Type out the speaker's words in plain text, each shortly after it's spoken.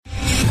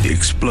The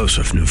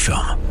explosive new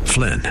film,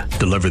 Flynn,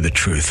 deliver the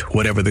truth,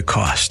 whatever the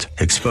cost.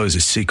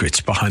 Exposes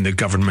secrets behind the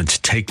government's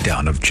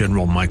takedown of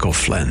General Michael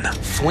Flynn.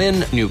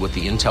 Flynn knew what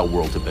the intel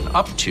world had been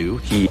up to.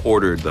 He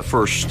ordered the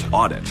first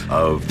audit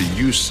of the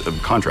use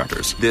of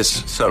contractors.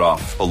 This set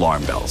off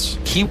alarm bells.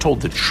 He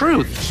told the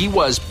truth. He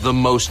was the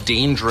most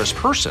dangerous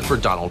person for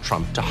Donald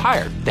Trump to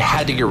hire. They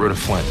had to get rid of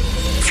Flynn.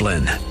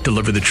 Flynn,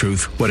 deliver the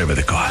truth, whatever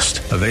the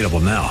cost. Available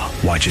now.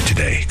 Watch it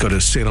today. Go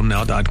to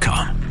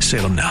salemnow.com.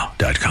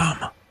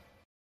 salemnow.com.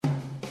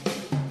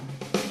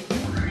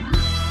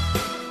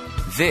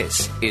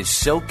 This is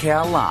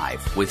SoCal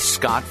Live with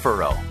Scott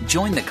Furrow.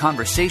 Join the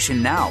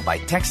conversation now by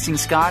texting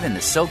Scott in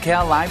the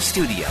SoCal Live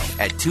studio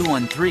at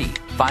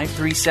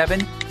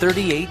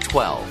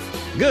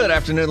 213-537-3812. Good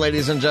afternoon,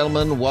 ladies and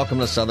gentlemen. Welcome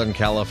to Southern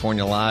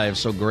California Live.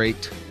 So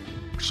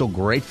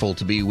grateful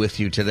to be with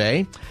you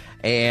today.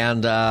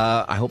 And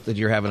I hope that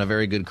you're having a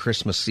very good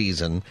Christmas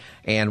season.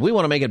 And we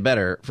want to make it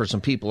better for some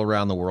people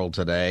around the world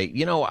today.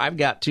 You know, I've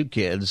got two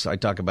kids. I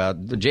talk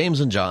about James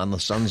and John, the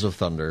sons of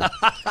thunder.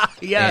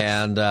 Yes.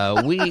 And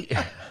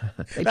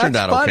they turned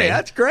out funny. okay.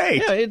 That's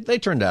great. Yeah, they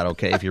turned out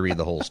okay if you read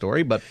the whole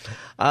story. But,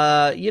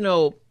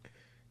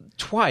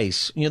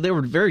 twice, they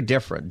were very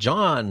different.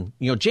 John,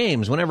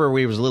 James, whenever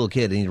he was a little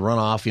kid and he'd run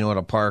off, at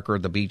a park or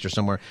at the beach or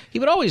somewhere, he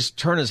would always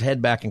turn his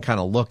head back and kind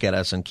of look at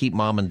us and keep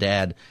mom and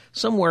dad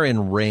somewhere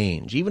in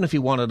range. Even if he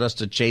wanted us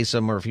to chase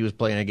him or if he was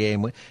playing a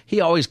game,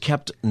 he always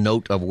kept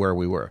note of where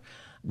we were.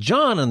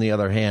 John, on the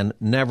other hand,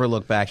 never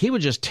looked back. He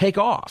would just take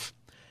off.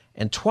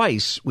 And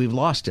twice we've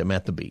lost him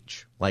at the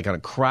beach, like on a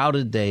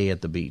crowded day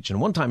at the beach.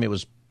 And one time it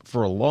was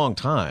for a long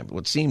time,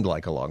 what seemed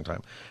like a long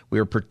time. We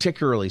were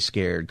particularly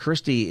scared.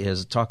 Christy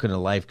is talking to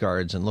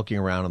lifeguards and looking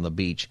around on the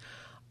beach.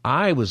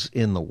 I was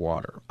in the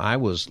water. I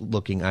was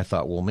looking. I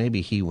thought, well,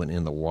 maybe he went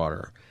in the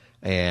water.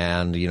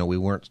 And, we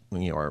weren't,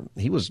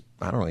 he was,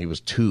 I don't know, he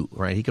was 2,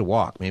 right? He could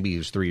walk. Maybe he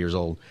was 3 years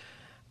old.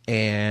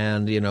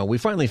 And, we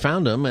finally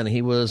found him, and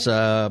he was,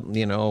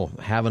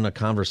 having a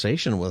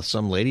conversation with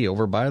some lady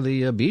over by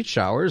the beach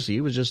showers.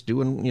 He was just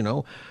doing,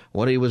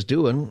 what he was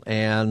doing.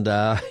 And,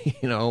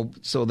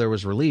 so there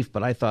was relief.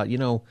 But I thought,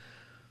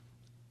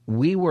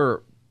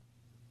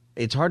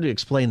 it's hard to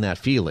explain that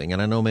feeling.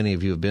 And I know many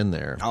of you have been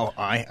there.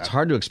 It's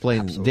hard to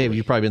explain. Absolutely. Dave,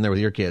 you've probably been there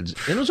with your kids.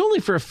 And it was only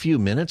for a few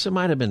minutes. It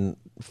might have been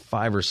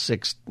 5 or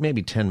 6,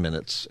 maybe 10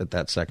 minutes at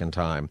that second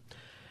time.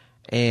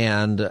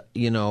 And,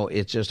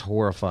 it's just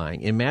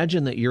horrifying.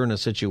 Imagine that you're in a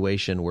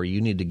situation where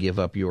you need to give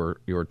up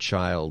your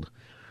child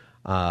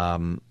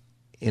in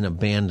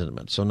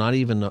abandonment. So not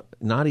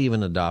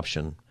even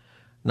adoption,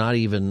 not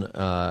even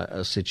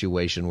a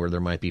situation where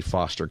there might be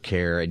foster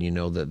care and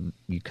that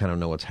you kind of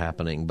know what's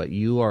happening. But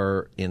you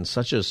are in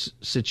such a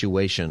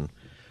situation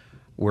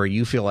where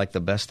you feel like the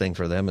best thing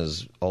for them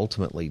is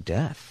ultimately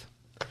death.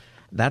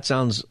 That's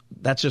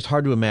just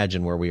hard to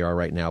imagine where we are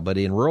right now. But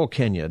in rural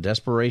Kenya,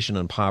 desperation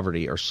and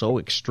poverty are so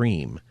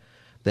extreme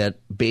that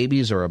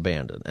babies are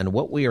abandoned. And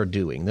what we are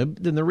doing,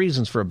 the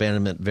reasons for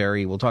abandonment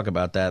vary. We'll talk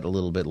about that a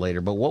little bit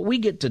later. But what we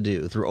get to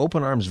do through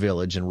Open Arms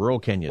Village in rural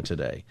Kenya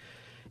today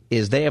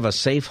is they have a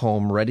safe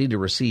home ready to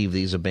receive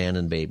these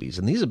abandoned babies.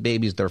 And these are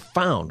babies, they're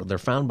found. They're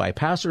found by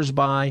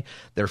passersby.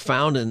 They're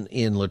found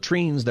in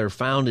latrines. They're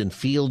found in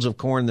fields of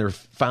corn. They're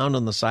found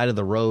on the side of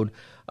the road.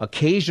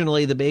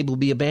 Occasionally, the baby will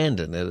be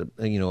abandoned,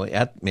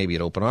 maybe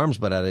at Open Arms,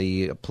 but at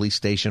a police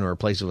station or a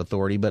place of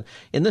authority. But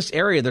in this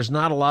area, there's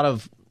not a lot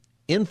of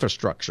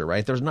infrastructure,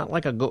 right? There's not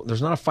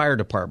a fire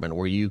department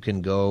where you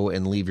can go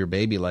and leave your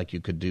baby like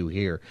you could do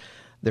here.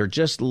 They're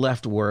just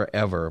left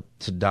wherever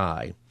to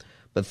die.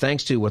 But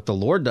thanks to what the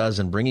Lord does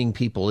in bringing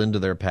people into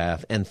their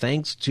path, and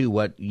thanks to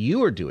what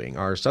you are doing,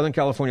 our Southern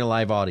California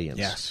Live audience.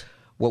 Yes.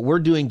 What we're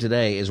doing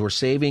today is we're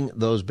saving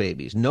those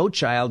babies. No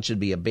child should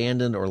be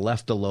abandoned or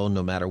left alone,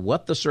 no matter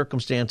what the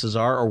circumstances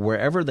are or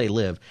wherever they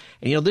live.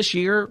 And, this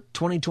year,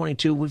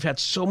 2022, we've had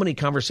so many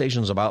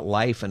conversations about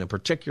life, and in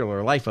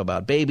particular life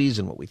about babies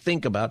and what we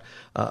think about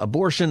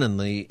abortion and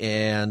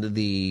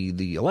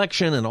the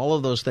election and all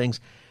of those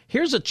things.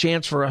 Here's a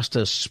chance for us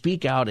to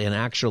speak out and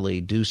actually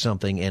do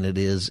something, and it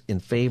is in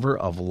favor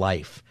of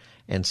life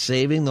and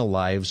saving the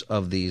lives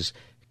of these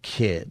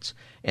kids.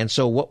 And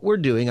so what we're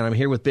doing, and I'm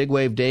here with Big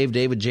Wave Dave,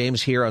 David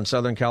James here on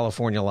Southern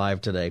California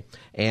Live today,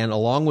 and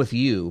along with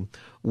you,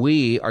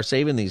 we are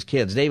saving these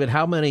kids. David,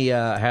 how many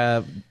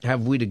have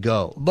we to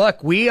go?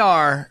 Look, we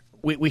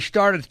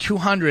started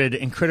 200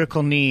 in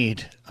critical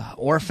need,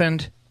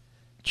 orphaned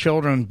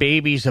children,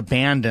 babies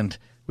abandoned.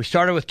 We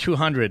started with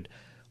 200.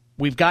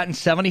 We've gotten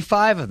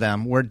 75 of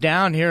them. We're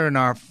down here in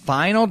our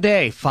final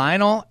day,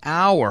 final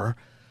hour,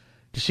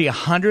 to see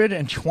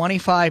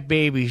 125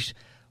 babies,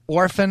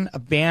 orphan,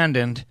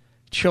 abandoned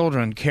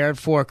children cared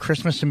for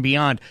Christmas and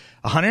beyond.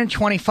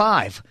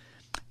 125.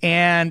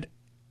 And,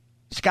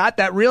 Scott,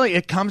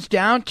 it comes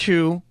down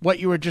to what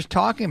you were just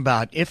talking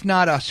about. If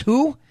not us,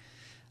 who?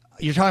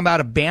 You're talking about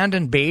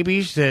abandoned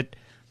babies that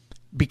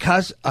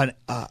because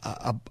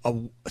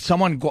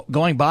someone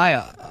going by,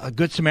 a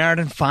Good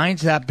Samaritan,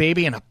 finds that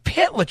baby in a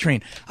pit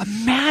latrine.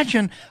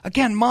 Imagine,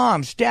 again,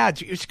 moms,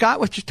 dads. Scott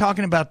was just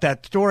talking about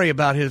that story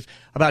about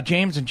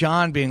James and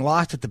John being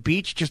lost at the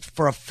beach just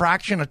for a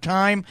fraction of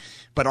time,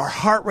 but our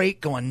heart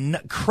rate going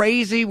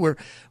crazy. We're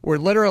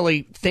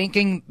literally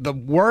thinking the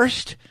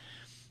worst.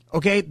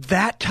 Okay,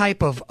 that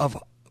type of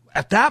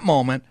at that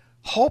moment,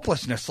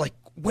 hopelessness. Like,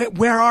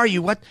 where are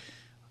you? What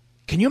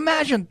can you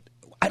imagine?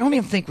 I don't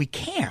even think we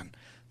can.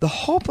 The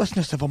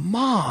hopelessness of a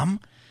mom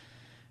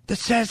that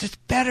says it's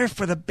better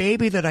for the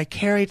baby that I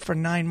carried for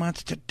 9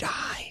 months to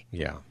die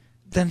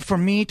than for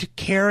me to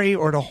carry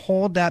or to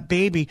hold that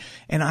baby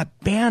and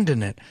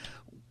abandon it.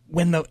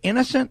 When the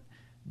innocent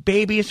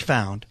baby is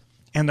found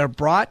and they're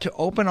brought to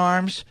open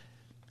arms,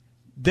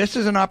 this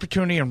is an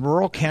opportunity in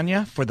rural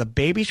Kenya for the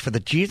babies, for the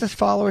Jesus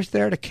followers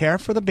there to care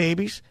for the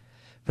babies,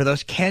 for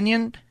those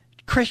Kenyan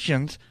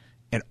Christians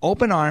in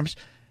open arms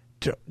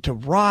to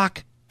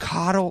rock,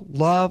 coddle,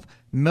 love,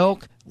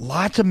 milk,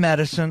 lots of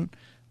medicine,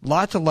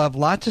 lots of love,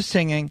 lots of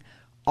singing.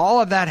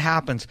 All of that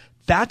happens.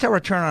 That's a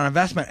return on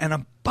investment. And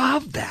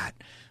above that,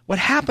 what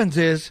happens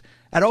is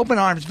at Open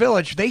Arms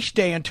Village, they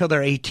stay until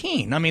they're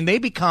 18. I mean, they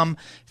become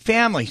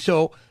family.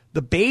 So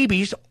the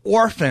babies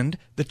orphaned,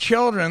 the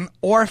children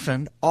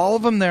orphaned, all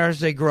of them there as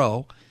they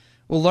grow,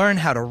 will learn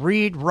how to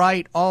read,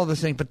 write, all of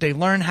those things. But they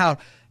learn how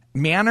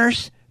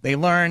manners. They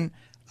learn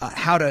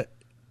how to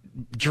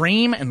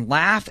dream and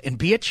laugh and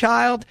be a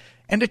child,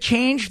 and to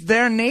change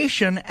their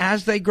nation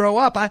as they grow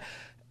up.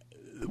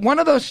 One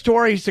of those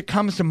stories that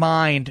comes to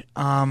mind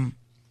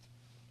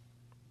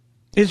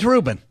is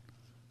Reuben.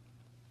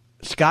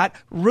 Scott,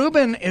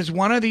 Reuben is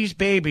one of these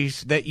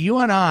babies that you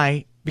and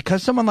I,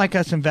 because someone like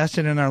us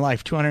invested in their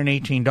life,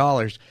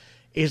 $218,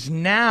 is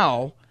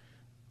now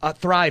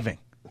thriving.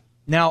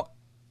 Now,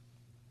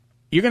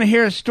 you're going to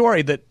hear a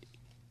story that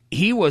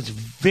he was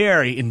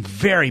in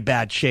very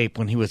bad shape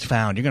when he was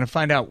found. You're going to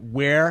find out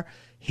where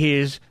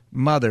his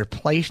mother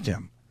placed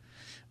him.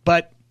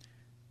 But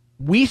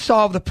we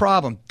solved the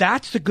problem.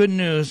 That's the good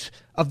news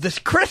of this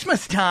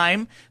Christmas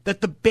time,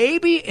 that the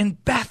baby in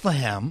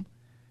Bethlehem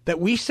that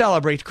we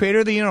celebrate,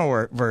 creator of the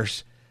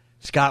universe,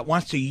 Scott,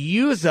 wants to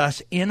use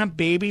us in a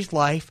baby's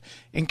life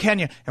in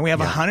Kenya. And we have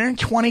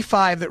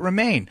 125 that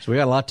remain. So we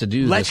got a lot to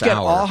do Let's this get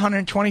hour. all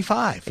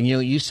 125. And,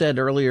 you said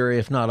earlier,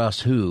 if not us,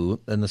 who?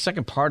 And the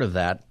second part of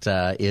that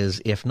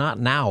is, if not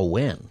now,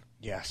 when?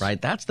 Yes.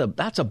 Right? That's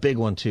a big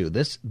one, too.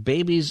 This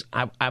babies,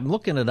 I'm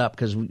looking it up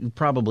because you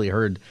probably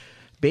heard,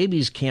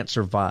 babies can't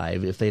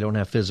survive if they don't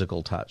have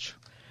physical touch.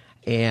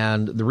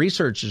 And the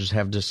researchers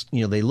have just,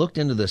 they looked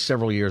into this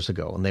several years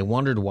ago, and they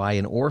wondered why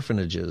in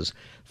orphanages,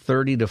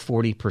 30 to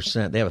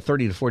 40%, they have a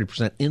 30 to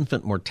 40%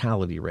 infant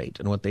mortality rate.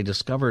 And what they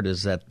discovered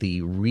is that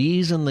the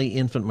reason the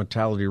infant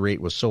mortality rate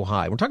was so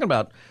high, we're talking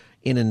about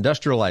in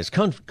industrialized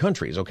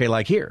countries, okay,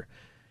 like here,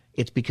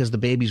 it's because the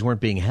babies weren't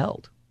being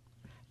held.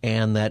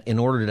 And that in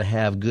order to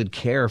have good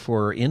care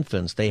for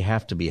infants, they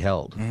have to be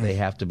held. They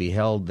have to be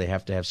held. They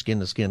have to have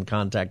skin-to-skin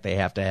contact. They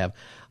have to have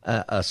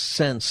a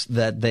sense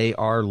that they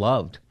are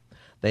loved.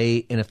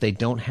 And if they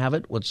don't have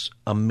it, what's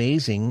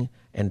amazing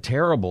and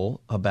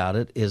terrible about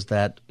it is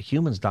that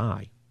humans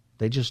die.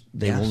 They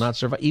will not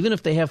survive, even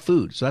if they have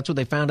food. So that's what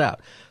they found out.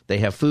 They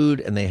have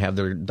food, and they have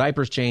their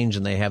diapers changed,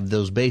 and they have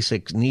those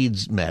basic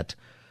needs met.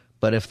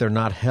 But if they're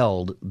not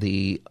held,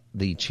 the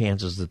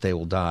chances that they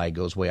will die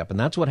goes way up. And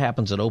that's what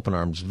happens at Open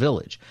Arms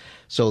Village.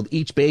 So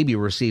each baby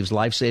receives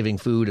life-saving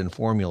food and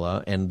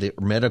formula and the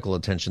medical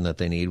attention that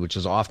they need, which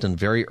is often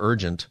very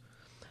urgent.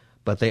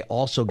 But they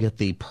also get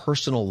the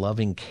personal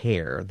loving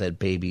care that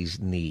babies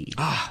need.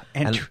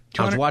 And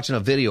I was watching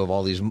a video of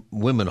all these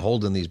women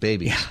holding these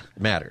babies. Yeah.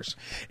 It matters.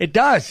 It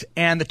does.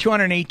 And the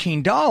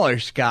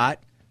 $218, Scott,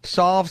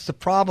 solves the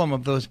problem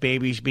of those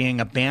babies being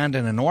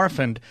abandoned and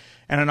orphaned,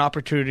 and an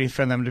opportunity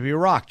for them to be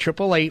rocked.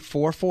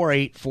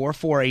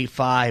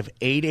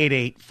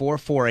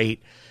 888-448-4485,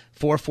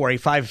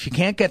 888-448-4485. If you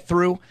can't get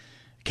through,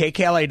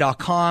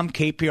 kkla.com,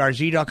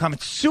 kprz.com.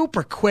 It's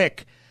super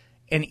quick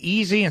and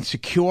easy and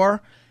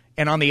secure.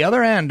 And on the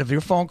other end of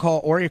your phone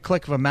call or your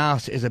click of a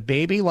mouse is a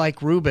baby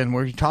like Reuben,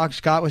 where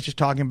Scott was just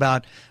talking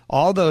about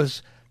all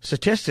those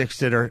statistics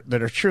that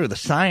are true. The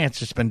science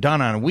that's been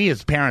done on it. We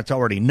as parents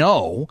already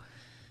know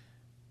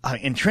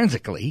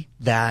intrinsically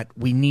that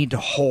we need to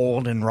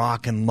hold and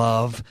rock and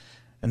love,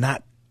 and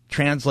that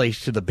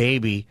translates to the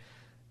baby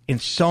in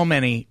so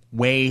many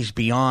ways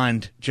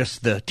beyond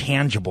just the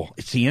tangible.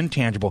 It's the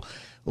intangible.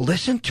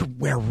 Listen to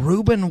where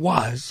Reuben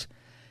was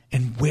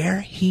and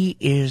where he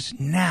is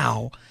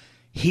now.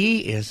 He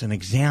is an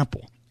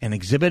example, an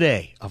exhibit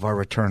A of our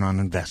return on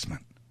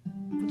investment.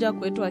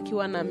 Reuben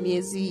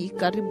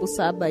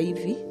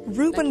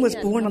was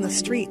born on the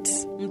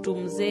streets.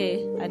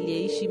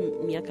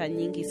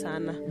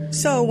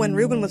 So when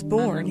Reuben was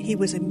born, he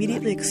was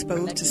immediately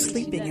exposed to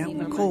sleeping out in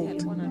the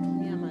cold.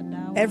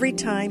 Every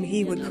time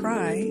he would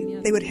cry,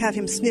 they would have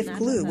him sniff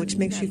glue, which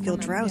makes you feel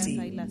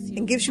drowsy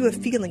and gives you a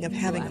feeling of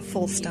having a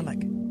full stomach.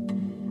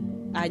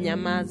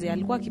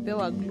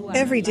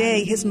 Every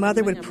day, his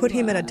mother would put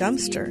him in a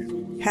dumpster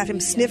have him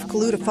sniff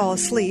glue to fall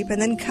asleep,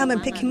 and then come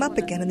and pick him up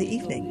again in the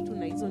evening.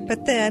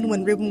 But then,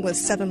 when Reuben was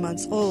 7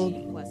 months old,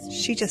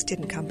 she just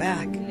didn't come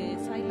back.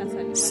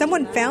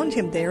 Someone found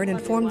him there and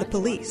informed the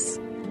police.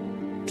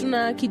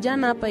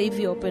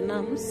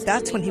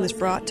 That's when he was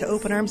brought to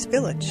Open Arms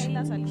Village.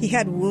 He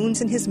had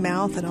wounds in his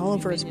mouth and all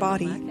over his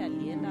body.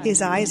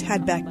 His eyes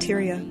had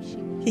bacteria.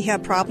 He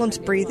had problems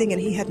breathing,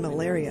 and he had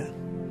malaria.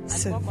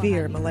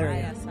 Severe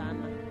malaria.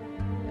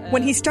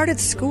 When he started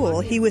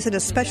school, he was in a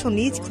special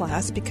needs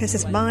class because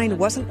his mind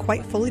wasn't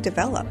quite fully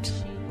developed.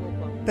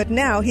 But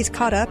now he's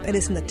caught up and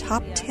is in the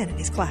top 10 in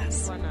his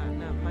class.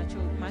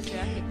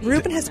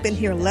 Reuben has been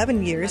here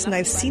 11 years, and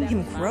I've seen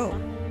him grow.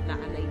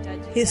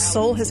 His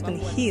soul has been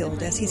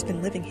healed as he's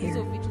been living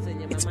here.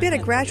 It's been a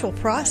gradual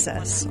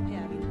process,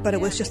 but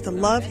it was just the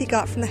love he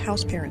got from the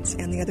house parents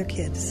and the other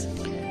kids.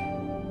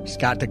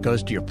 Scott, that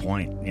goes to your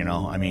point.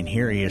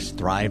 Here he is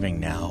thriving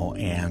now,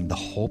 and the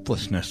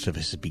hopelessness of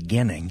his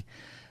beginning.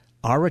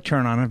 Our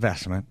return on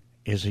investment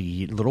is a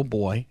little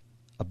boy,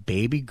 a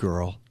baby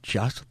girl,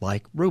 just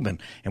like Reuben.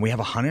 And we have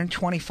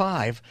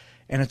 125,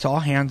 and it's all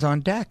hands on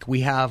deck.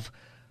 We have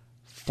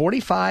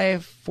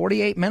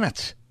 48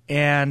 minutes.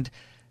 And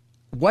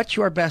what's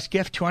your best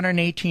gift?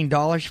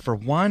 $218 for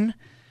one,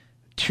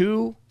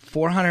 two,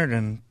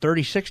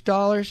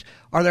 $436.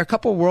 Are there a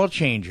couple world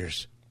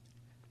changers?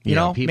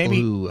 People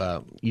maybe who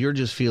you're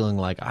just feeling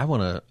like I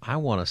want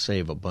to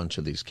save a bunch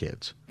of these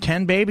kids.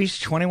 10 babies,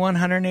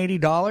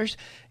 $2,180,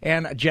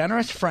 and a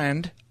generous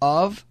friend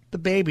of the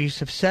babies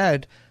have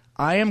said,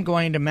 I am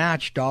going to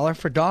match dollar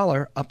for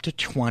dollar up to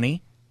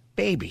 20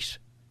 babies.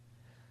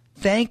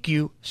 Thank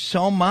you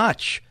so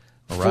much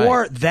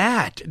for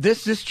that.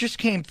 This just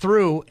came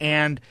through,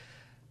 and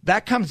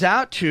that comes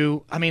out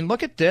to,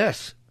 look at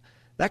this.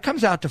 That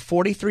comes out to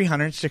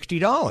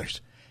 $4,360.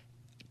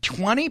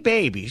 20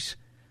 babies.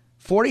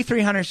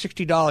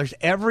 $4,360,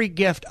 every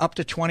gift up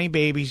to 20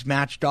 babies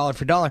matched dollar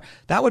for dollar.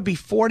 That would be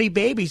 40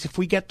 babies if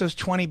we get those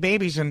 20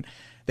 babies. And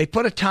they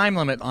put a time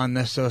limit on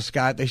this, though,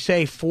 Scott. They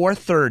say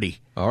 4:30.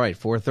 All right,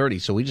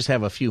 4:30. So we just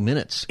have a few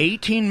minutes.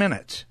 18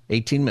 minutes.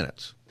 18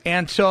 minutes.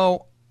 And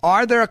so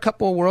are there a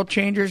couple of world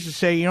changers to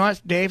say, you know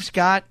what, Dave,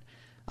 Scott,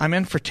 I'm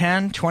in for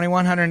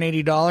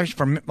 $2,180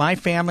 for my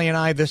family and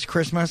I this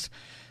Christmas.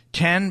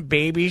 10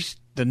 babies,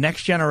 the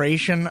next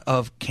generation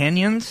of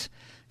Kenyans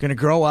going to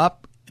grow up.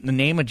 In the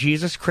name of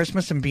Jesus,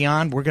 Christmas and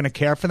beyond, we're going to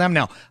care for them.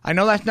 Now, I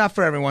know that's not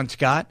for everyone,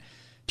 Scott.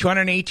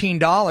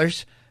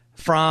 $218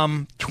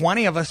 from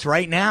 20 of us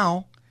right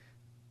now,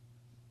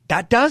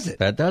 that does it.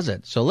 That does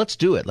it. So let's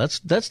do it.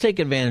 Let's take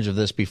advantage of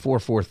this before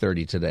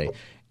 4:30 today.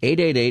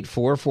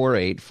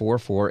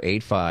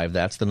 888-448-4485,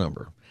 that's the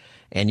number.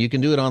 And you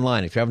can do it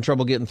online. If you're having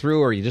trouble getting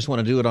through or you just want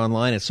to do it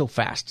online, it's so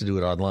fast to do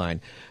it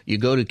online. You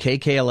go to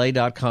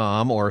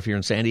kkla.com, or if you're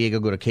in San Diego,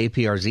 go to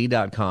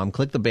kprz.com.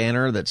 Click the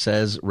banner that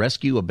says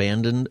Rescue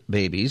Abandoned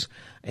Babies,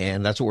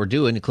 and that's what we're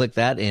doing. You click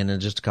that, and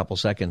in just a couple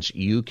seconds,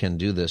 you can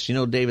do this.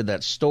 David,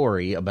 that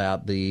story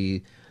about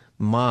the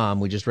mom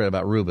we just read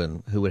about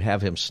Reuben who would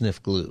have him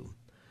sniff glue.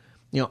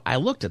 I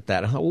looked at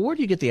that and thought, well, where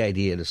do you get the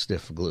idea to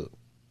sniff glue?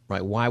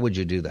 Right? Why would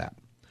you do that?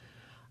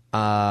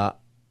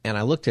 And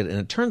I looked at it, and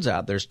it turns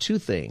out there's two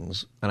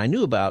things, and I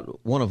knew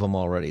about one of them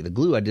already. The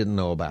glue I didn't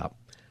know about.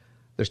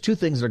 There's two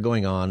things that are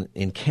going on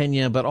in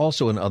Kenya, but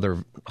also in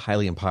other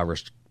highly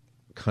impoverished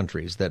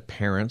countries that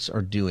parents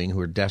are doing who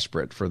are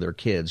desperate for their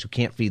kids, who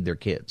can't feed their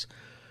kids.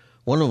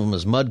 One of them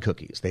is mud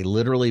cookies. They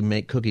literally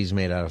make cookies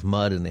made out of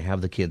mud, and they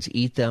have the kids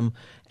eat them,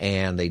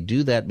 and they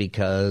do that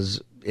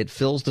because it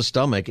fills the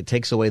stomach, it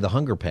takes away the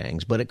hunger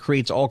pangs, but it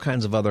creates all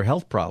kinds of other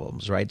health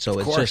problems, right? So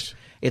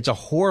it's a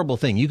horrible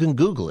thing. You can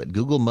Google it.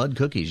 Google mud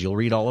cookies. You'll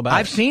read all about it.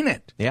 I've seen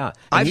it. Yeah.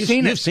 You've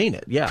seen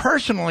it. Yeah.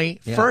 Personally,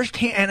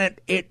 firsthand,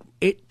 and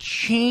it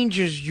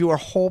changes your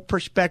whole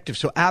perspective.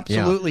 So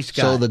absolutely,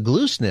 Scott. So the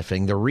glue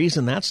sniffing, the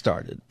reason that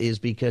started is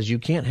because you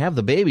can't have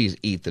the babies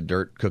eat the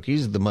dirt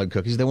cookies, the mud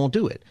cookies. They won't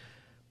do it.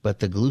 But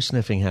the glue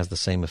sniffing has the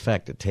same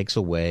effect. It takes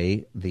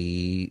away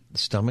the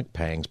stomach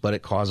pangs, but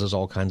it causes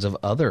all kinds of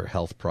other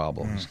health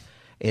problems.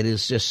 It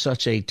is just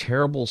such a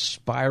terrible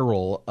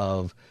spiral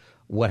of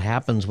what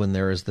happens when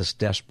there is this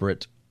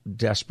desperate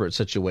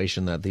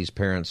situation that these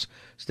parents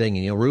staying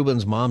in.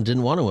 Reuben's mom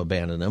didn't want to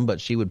abandon him, but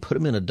she would put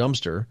him in a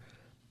dumpster,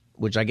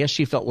 which I guess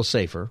she felt was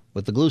safer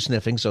with the glue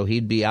sniffing, so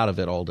he'd be out of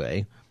it all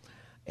day.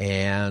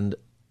 And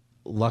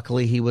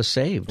luckily he was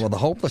saved. Well, the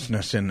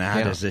hopelessness in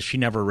that is that she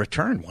never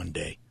returned one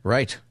day.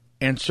 Right.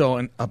 And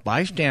so a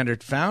bystander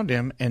found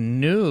him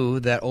and knew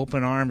that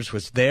Open Arms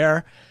was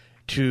there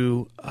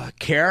to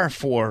care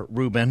for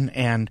Reuben,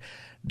 and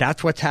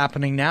that's what's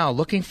happening now.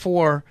 Looking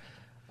for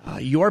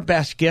your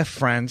best gift,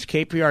 friends.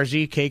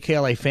 KPRZ,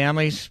 KKLA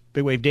families,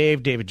 Big Wave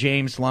Dave, David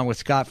James, along with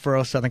Scott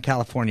Furrow, Southern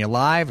California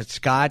Live. It's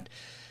Scott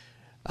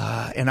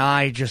and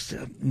I just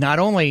not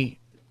only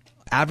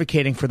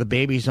advocating for the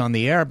babies on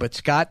the air, but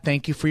Scott,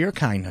 thank you for your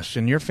kindness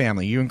and your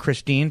family. You and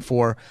Christine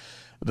for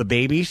the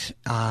babies.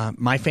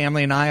 My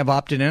family and I have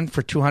opted in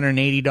for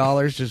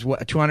 $280 as well,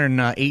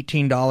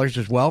 $218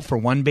 as well for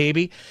one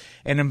baby,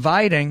 and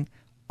inviting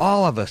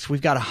all of us.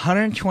 We've got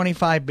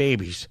 125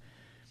 babies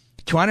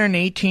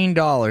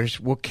 $218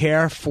 will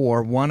care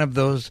for one of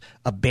those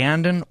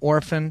abandoned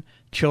orphan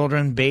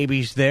children,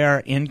 babies there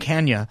in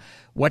Kenya.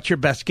 What's your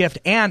best gift?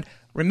 And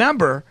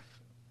remember,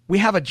 we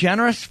have a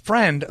generous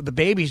friend of the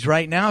babies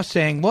right now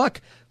saying,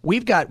 look, we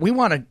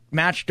want to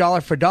match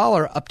dollar for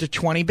dollar up to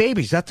 20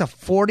 babies. That's a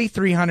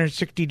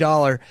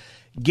 $4,360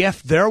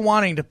 gift they're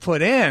wanting to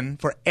put in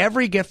for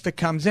every gift that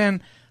comes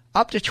in,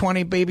 up to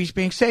 20 babies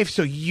being saved.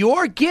 So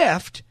your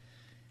gift,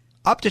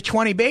 up to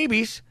 20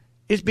 babies,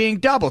 is being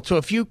doubled. So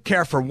if you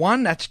care for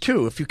one, that's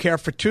 2. If you care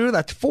for 2,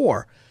 that's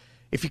 4.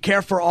 If you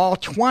care for all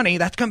 20,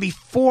 that's going to be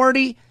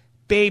 40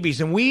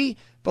 babies. And we,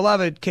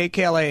 beloved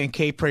KKLA and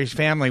K-Praise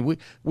family,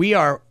 we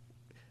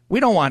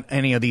don't want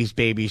any of these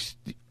babies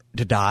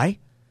to die.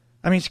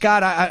 I mean,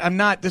 Scott, I'm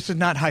not, this is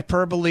not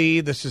hyperbole.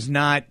 This is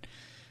not,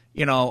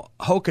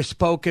 hocus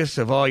pocus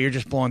of, you're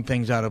just blowing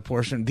things out of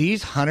proportion.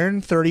 These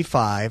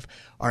 135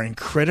 are in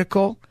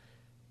critical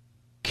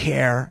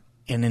care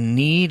and in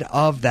need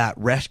of that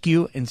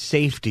rescue and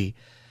safety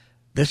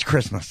this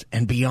Christmas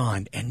and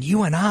beyond. And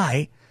you and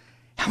I,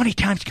 how many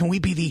times can we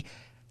be the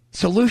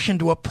solution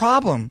to a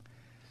problem,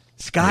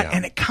 Scott? Yeah.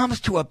 And it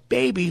comes to a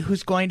baby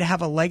who's going to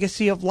have a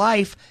legacy of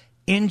life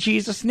in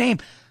Jesus' name.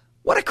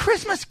 What a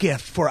Christmas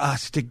gift for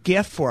us to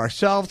gift for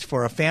ourselves,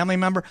 for a family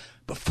member,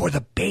 but for the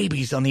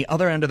babies on the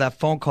other end of that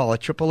phone call at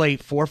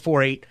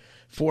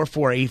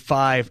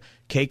 888-448-4485,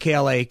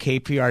 KKLA,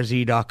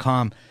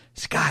 KPRZ.com.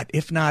 Scott,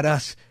 if not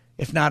us,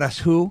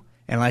 who?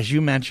 And as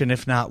you mentioned,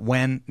 if not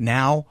when,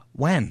 now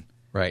when?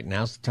 Right,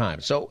 now's the time.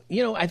 So,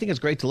 I think it's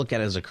great to look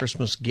at it as a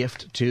Christmas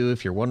gift, too.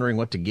 If you're wondering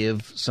what to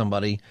give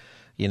somebody,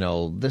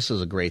 this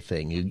is a great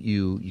thing.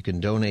 You can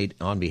donate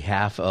on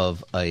behalf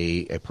of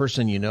a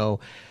person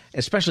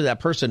especially that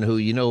person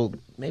who,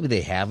 maybe they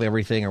have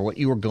everything, or what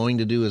you were going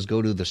to do is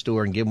go to the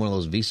store and give them one of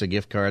those Visa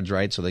gift cards,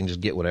 right, so they can just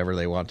get whatever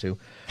they want to,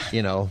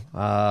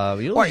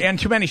 and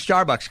too many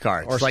Starbucks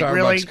cards. Or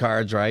Starbucks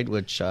cards, right,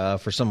 which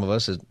for some of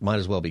us, it might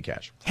as well be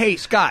cash. Hey,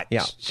 Scott,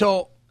 yeah.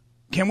 So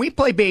can we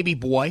play Baby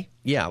Boy?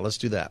 Yeah, let's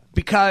do that.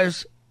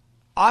 Because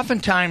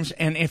oftentimes,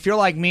 and if you're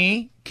like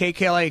me,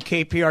 KKLA,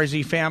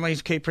 KPRZ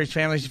families, K-Praise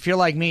families, if you're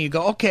like me, you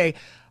go, okay,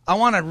 I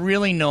want to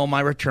really know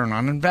my return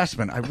on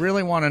investment. I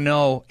really want to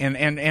know,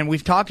 and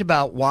we've talked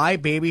about why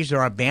babies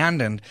are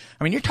abandoned.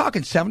 I mean, you're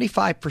talking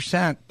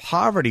 75%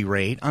 poverty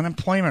rate,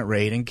 unemployment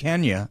rate in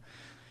Kenya.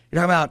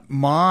 You're talking about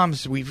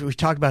moms. We've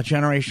talked about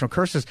generational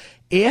curses.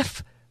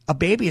 If a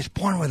baby is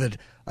born with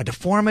a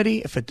deformity,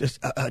 if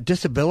a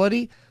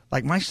disability,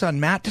 like my son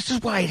Matt, this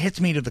is why it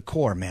hits me to the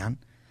core, man.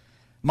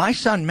 My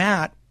son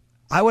Matt,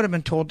 I would have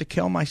been told to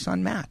kill my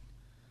son Matt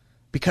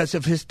because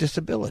of his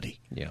disability.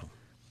 Yeah.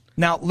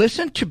 Now,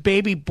 listen to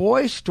Baby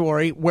Boy's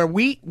story where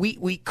we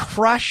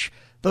crush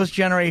those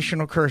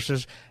generational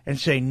curses and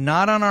say,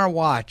 not on our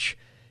watch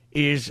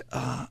is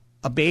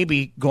a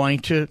baby going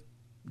to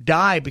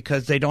die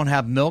because they don't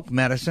have milk,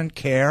 medicine,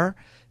 care,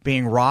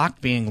 being rocked,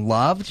 being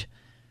loved.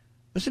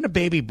 Listen to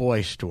Baby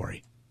Boy's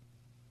story.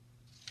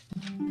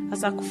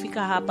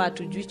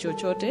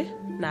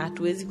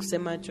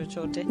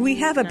 We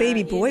have a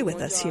baby boy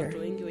with us here.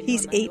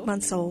 He's 8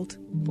 months old.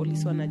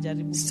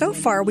 So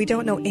far, we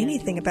don't know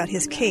anything about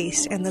his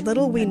case, and the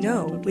little we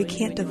know, we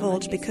can't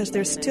divulge because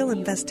there's still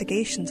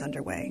investigations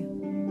underway.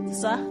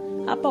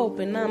 At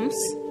Open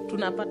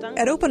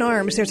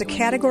Arms, there's a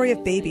category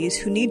of babies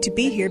who need to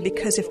be here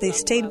because if they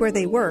stayed where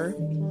they were,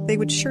 they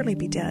would surely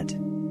be dead.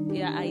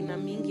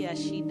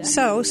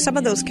 So, some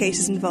of those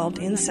cases involved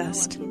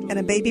incest, and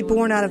a baby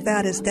born out of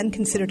that is then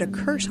considered a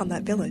curse on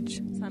that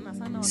village.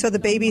 So the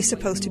baby is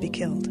supposed to be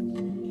killed.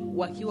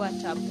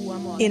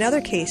 In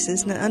other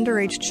cases, an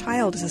underage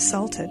child is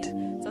assaulted.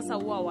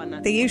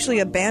 They usually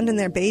abandon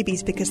their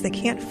babies because they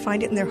can't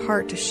find it in their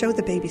heart to show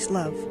the babies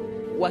love.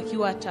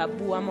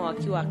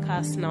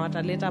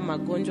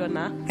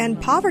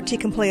 And poverty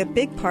can play a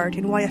big part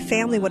in why a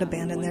family would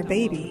abandon their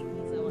baby,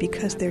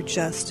 because they're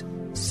just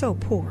so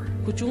poor.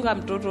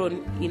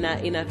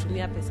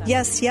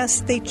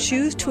 Yes, they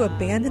choose to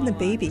abandon the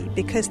baby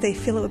because they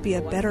feel it would be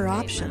a better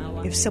option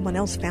if someone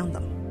else found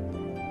them.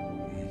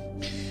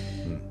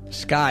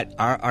 Scott,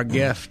 our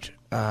gift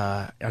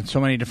on so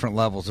many different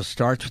levels. It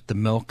starts with the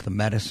milk, the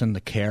medicine,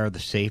 the care, the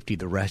safety,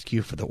 the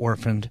rescue for the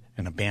orphaned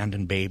and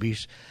abandoned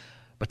babies.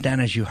 But then,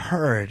 as you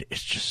heard,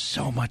 it's just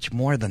so much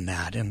more than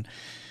that. And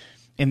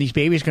these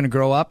babies are going to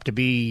grow up to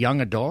be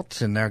young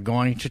adults, and they're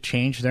going to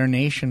change their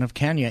nation of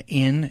Kenya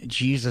in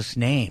Jesus'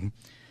 name.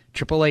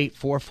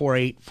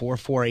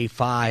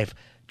 888-448-4485,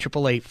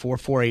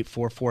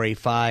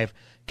 888-448-4485,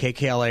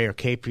 KKLA or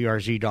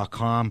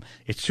KPRZ.com.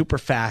 It's super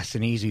fast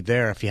and easy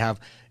there. If you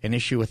have an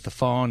issue with the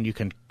phone, you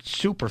can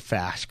super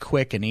fast,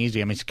 quick, and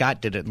easy. I mean,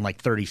 Scott did it in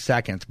like 30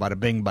 seconds. Bada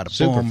bing, bada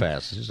boom. Super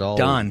fast. It's all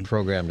done.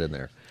 Programmed in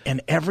there. And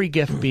every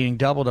gift being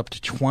doubled up to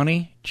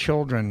 20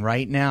 children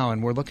right now.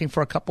 And we're looking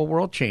for a couple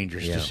world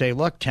changers to say,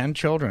 look, 10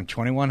 children,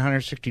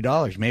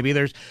 $2,160. Maybe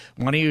there's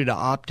one of you to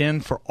opt in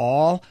for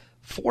all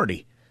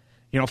 40,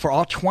 for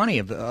all 20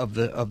 of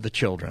the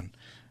children.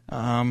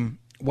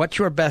 What's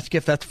your best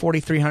gift? That's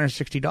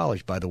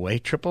 $4,360, by the way.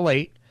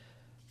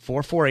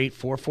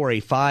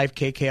 448-4485,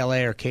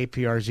 KKLA or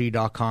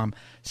KPRZ.com.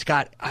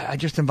 Scott, I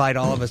just invite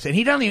all of us. And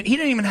he didn't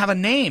even have a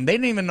name. They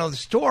didn't even know the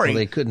story. Well,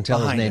 they couldn't tell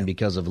his name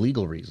because of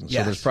legal reasons.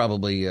 Yes. So there's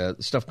probably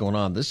stuff going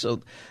on. This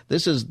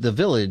is the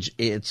village.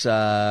 It's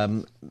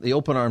the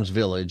Open Arms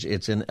Village.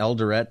 It's in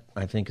Eldoret,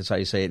 I think is how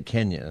you say it,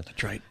 Kenya.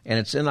 That's right. And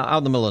it's out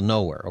in the middle of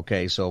nowhere,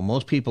 okay? So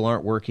most people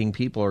aren't working.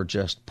 People are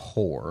just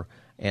poor.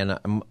 And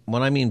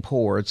when I mean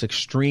poor, it's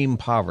extreme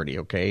poverty,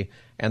 okay?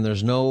 And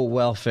there's no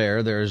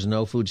welfare, there's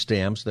no food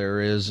stamps,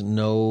 there is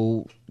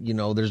no,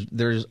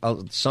 there's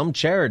some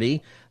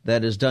charity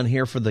that is done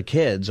here for the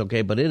kids,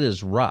 okay? But it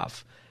is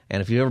rough.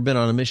 And if you've ever been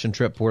on a mission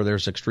trip where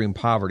there's extreme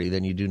poverty,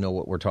 then you do know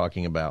what we're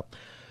talking about.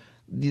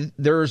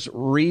 There's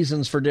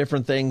reasons for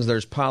different things.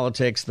 There's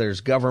politics.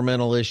 There's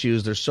governmental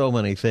issues. There's so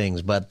many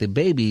things. But the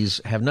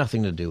babies have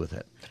nothing to do with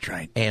it. That's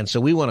right. And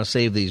so we want to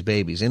save these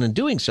babies. And in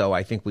doing so,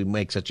 I think we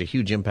make such a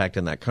huge impact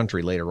in that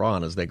country later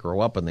on as they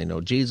grow up and they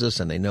know Jesus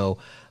and they know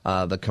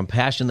the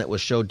compassion that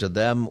was showed to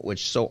them,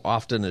 which so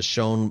often is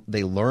shown.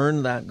 They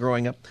learn that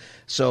growing up.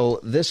 So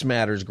this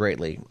matters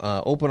greatly.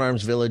 Open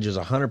Arms Village is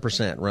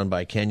 100% run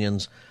by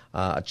Kenyans.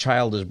 A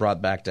child is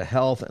brought back to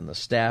health, and the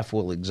staff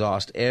will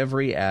exhaust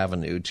every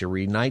avenue to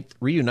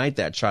reunite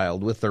that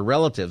child with their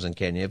relatives in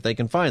Kenya if they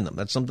can find them.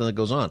 That's something that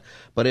goes on.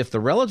 But if the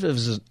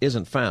relatives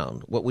isn't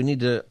found, what we need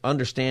to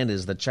understand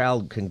is the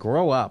child can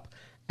grow up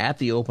at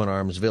the Open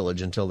Arms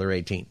Village until they're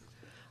 18.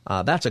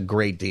 That's a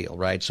great deal,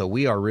 right? So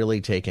we are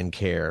really taking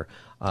care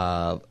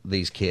of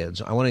these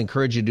kids. I want to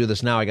encourage you to do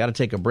this now. I got to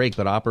take a break,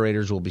 but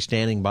operators will be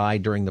standing by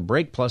during the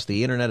break. Plus,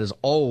 the internet is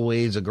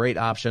always a great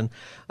option.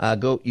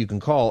 You can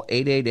call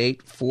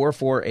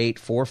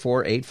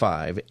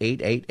 888-448-4485,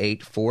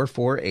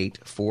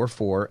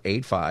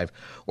 888-448-4485,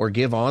 or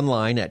give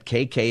online at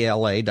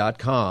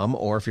kkla.com.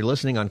 Or if you're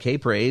listening on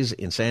K-Praise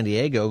in San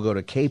Diego, go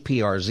to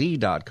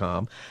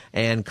kprz.com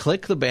and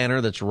click the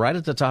banner that's right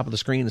at the top of the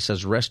screen that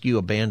says Rescue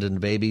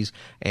Abandoned Babies,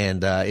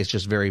 and it's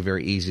just very,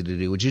 very easy to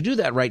do. Would you do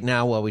that right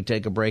now while we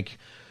take a break?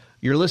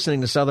 You're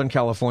listening to Southern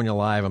California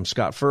Live. I'm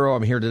Scott Furrow.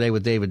 I'm here today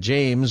with David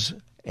James,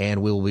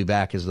 and we will be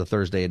back as the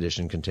Thursday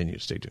edition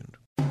continues. Stay tuned.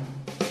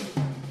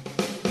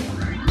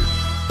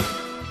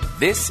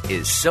 This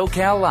is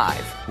SoCal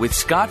Live with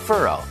Scott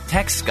Furrow.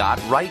 Text Scott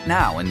right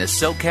now in the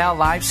SoCal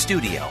Live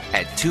studio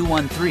at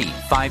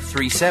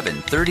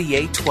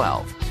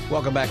 213-537-3812.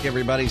 Welcome back,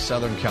 everybody.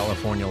 Southern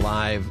California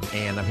Live,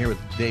 and I'm here with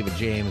David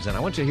James, and I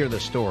want you to hear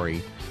this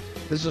story.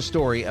 This is a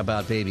story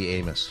about baby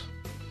Amos.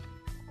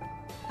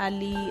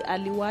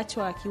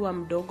 Aliwachwa akiwa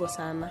mdogo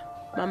sana.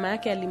 Mama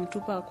yake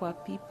alimtupa kwa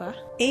pipa.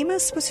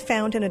 Amos was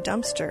found in a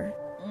dumpster.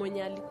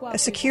 A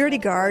security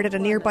guard at a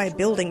nearby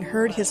building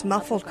heard his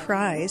muffled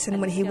cries,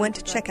 and when he went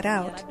to check it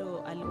out,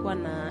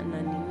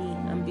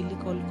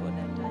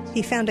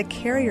 he found a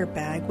carrier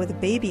bag with a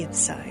baby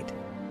inside,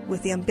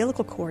 with the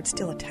umbilical cord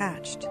still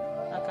attached.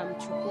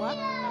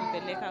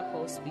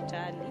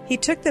 He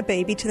took the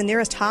baby to the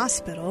nearest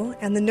hospital,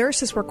 and the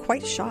nurses were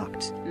quite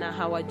shocked.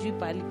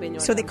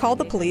 So they called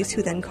the police,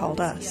 who then called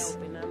us.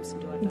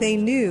 They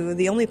knew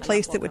the only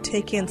place that would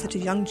take in such a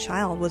young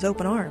child was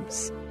Open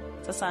Arms.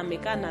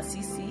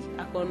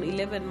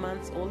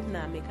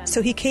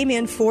 So he came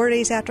in 4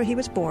 days after he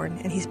was born,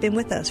 and he's been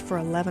with us for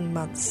 11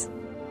 months.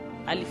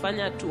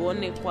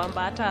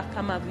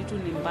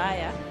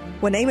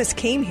 When Amos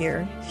came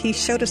here, he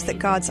showed us that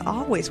God's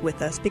always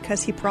with us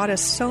because he brought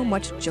us so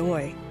much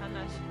joy.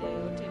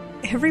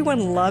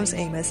 Everyone loves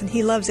Amos, and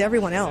he loves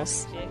everyone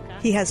else.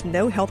 He has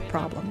no health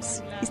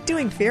problems. He's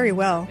doing very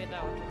well,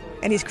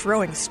 and he's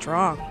growing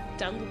strong.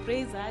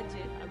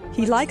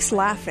 He likes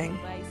laughing.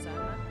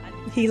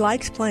 He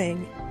likes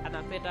playing.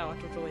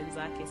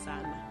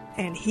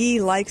 And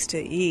he likes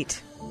to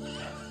eat.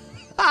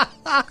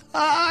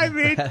 I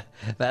mean,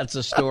 that's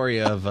a story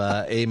of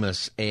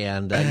Amos,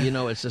 and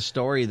it's a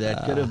story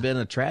that could have been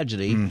a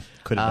tragedy,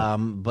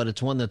 but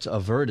it's one that's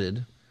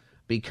averted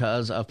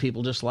because of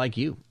people just like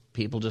you,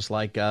 people just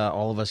like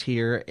all of us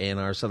here in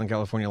our Southern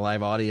California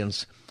Live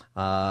audience.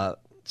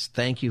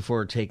 Thank you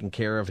for taking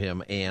care of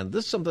him, and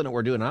this is something that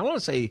we're doing. I want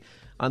to say,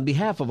 on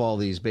behalf of all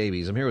these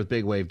babies, I'm here with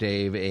Big Wave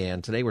Dave,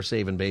 and today we're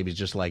saving babies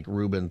just like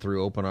Reuben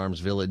through Open Arms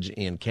Village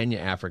in Kenya,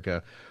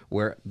 Africa,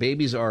 where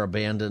babies are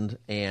abandoned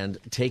and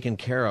taken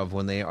care of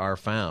when they are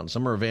found.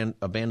 Some are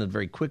abandoned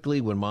very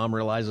quickly when mom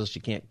realizes she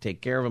can't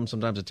take care of them.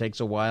 Sometimes it takes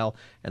a while,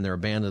 and they're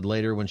abandoned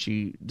later when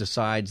she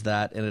decides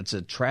that, and it's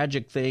a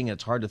tragic thing.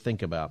 It's hard to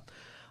think about.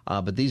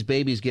 But these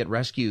babies get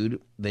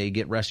rescued. They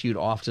get rescued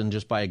often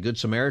just by a good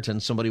Samaritan,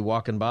 somebody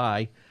walking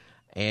by,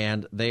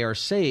 and they are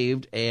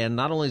saved, and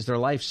not only is their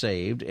life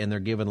saved, and they're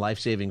given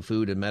life-saving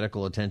food and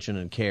medical attention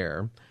and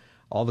care,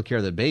 all the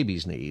care that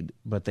babies need,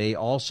 but they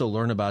also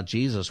learn about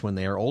Jesus when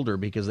they are older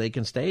because they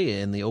can stay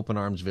in the Open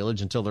Arms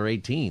Village until they're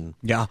 18.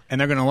 Yeah,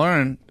 and they're going to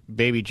learn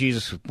baby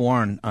Jesus was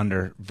born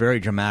under very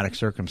dramatic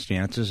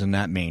circumstances in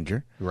that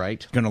manger.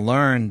 Right. Going to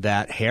learn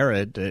that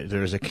Herod,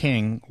 there's a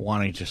king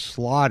wanting to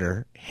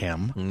slaughter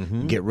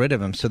him, get rid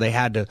of him, so they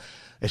had to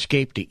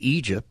escape to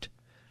Egypt.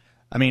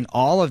 I mean,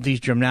 all of these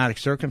dramatic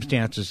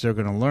circumstances they're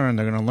going to learn.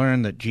 They're going to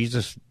learn that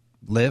Jesus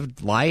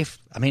lived life.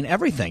 I mean,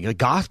 everything. The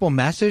gospel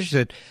message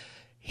that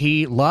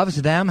he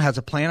loves them, has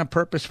a plan and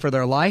purpose for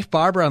their life.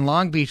 Barbara in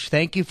Long Beach,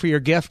 thank you for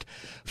your gift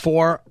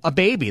for a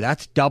baby.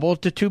 That's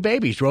doubled to 2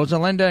 babies.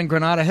 Rosalinda in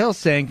Granada Hills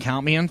saying,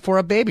 count me in for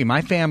a baby.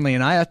 My family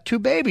and I have 2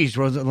 babies,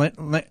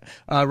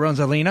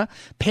 Rosalina.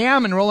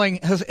 Pam in Rolling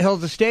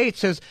Hills Estate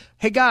says,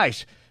 hey,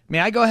 guys, may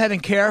I go ahead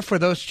and care for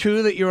those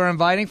 2 that you are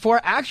inviting for?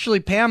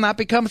 Actually, Pam, that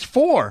becomes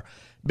 4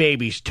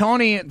 babies.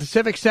 Tony at the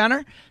Civic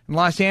Center in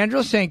Los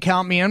Angeles saying,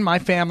 count me in, my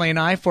family and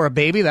I, for a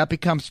baby. That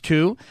becomes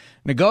 2.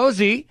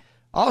 Ngozi,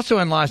 also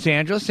in Los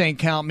Angeles, saying,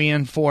 count me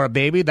in for a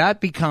baby. That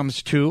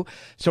becomes 2.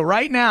 So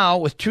right now,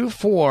 with 2,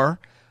 4,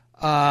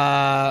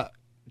 4,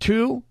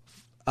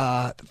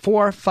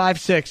 5,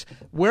 6,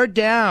 we're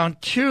down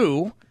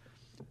to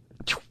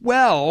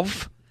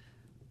 12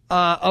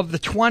 of the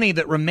 20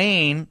 that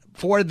remain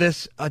for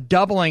this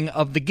doubling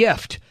of the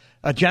gift.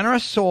 A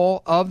generous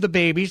soul of the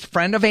babies,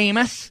 friend of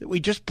Amos, that we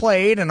just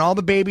played, and all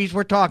the babies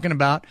we're talking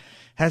about,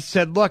 has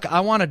said, look, I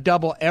want to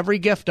double every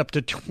gift up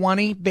to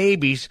 20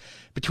 babies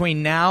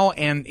between now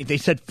and, they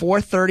said,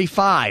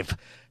 4:35.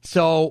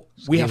 So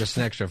we have Yes,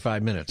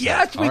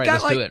 we got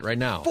let's like do it right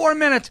now. 4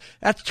 minutes.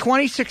 That's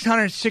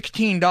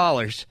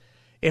 $2,616.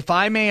 If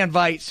I may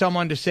invite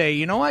someone to say,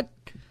 you know what,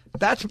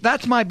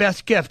 that's my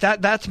best gift.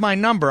 That's my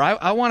number.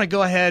 I want to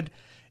go ahead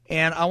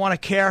and I want to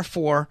care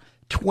for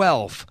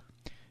 12.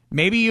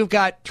 Maybe you've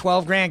got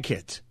 12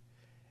 grandkids.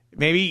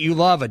 Maybe you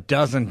love a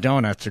dozen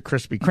donuts or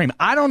Krispy Kreme.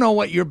 I don't know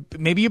what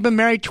maybe you've been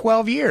married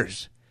 12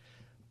 years.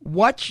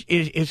 What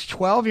is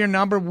 12 your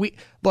number?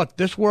 Look,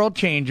 this world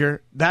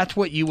changer, that's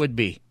what you would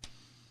be.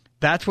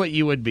 That's what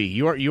you would be.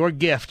 Your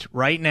gift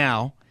right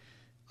now.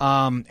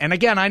 And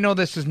again, I know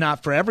this is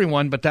not for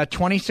everyone, but that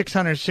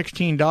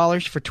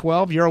 $2,616 for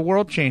 12, you're a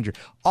world changer.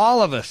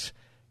 All of us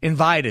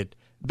invited.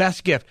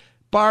 Best gift.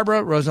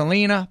 Barbara,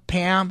 Rosalina,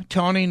 Pam,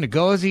 Tony,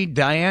 Ngozi,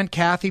 Diane,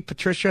 Kathy,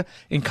 Patricia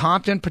in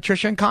Compton.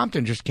 Patricia in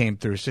Compton just came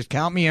through. Says,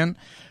 count me in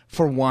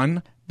for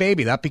 1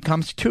 baby. That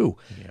becomes 2.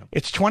 Yep.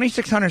 It's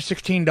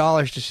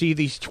 $2,616 to see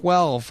these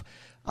 12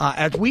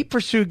 as we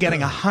pursue getting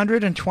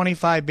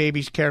 125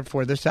 babies cared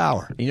for this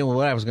hour. You know,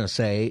 what I was going to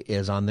say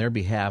is on their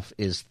behalf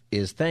is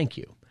thank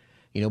you.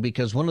 You know,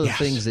 because one of the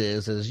things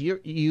is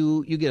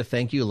you get a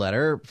thank you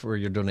letter for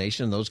your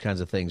donation and those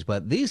kinds of things.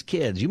 But these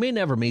kids, you may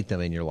never meet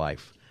them in your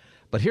life.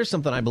 But here's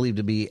something I believe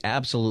to be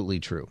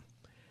absolutely true.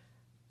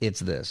 It's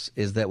this,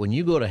 is that when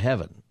you go to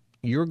heaven,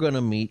 you're going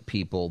to meet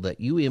people that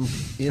you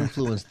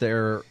influence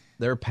their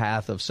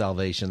path of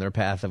salvation, their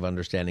path of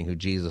understanding who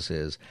Jesus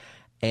is.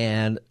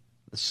 And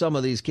some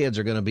of these kids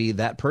are going to be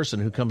that person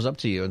who comes up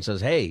to you and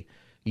says, hey,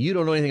 you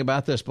don't know anything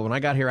about this, but when I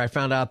got here, I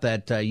found out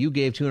that you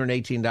gave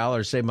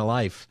 $218, saved my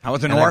life. I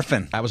was an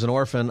orphan. I was an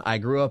orphan. I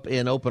grew up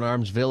in Open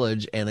Arms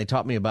Village, and they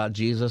taught me about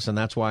Jesus, and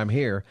that's why I'm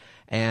here.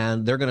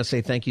 And they're going to say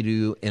thank you to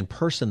you in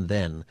person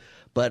then.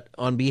 But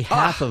on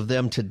behalf of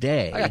them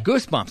today, I got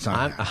goosebumps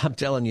on I'm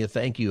telling you,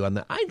 thank you.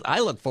 I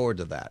look forward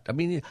to that. I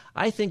mean,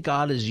 I think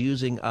God is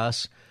using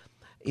us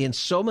in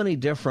so many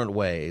different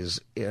ways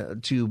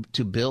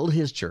to build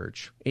his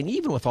church. And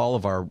even with all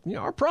of our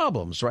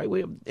problems, right?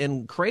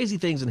 And crazy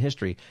things in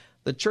history,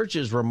 the church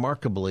is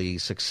remarkably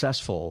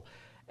successful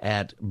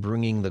at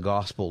bringing the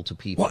gospel to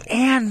people. Well,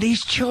 and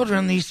these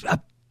children, these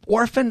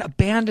orphan,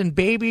 abandoned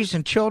babies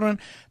and children,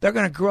 they're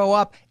going to grow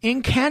up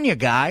in Kenya,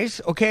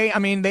 guys, okay? I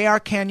mean, they are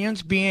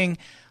Kenyans being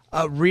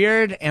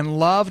reared and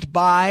loved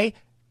by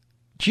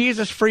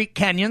Jesus freak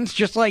Kenyans,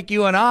 just like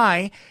you and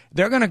I.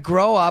 They're going to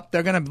grow up,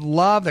 they're going to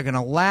love, they're going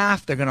to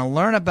laugh, they're going to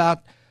learn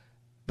about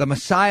the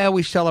Messiah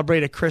we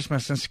celebrate at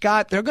Christmas. And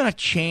Scott, they're going to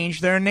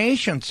change their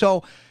nation.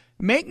 So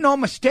make no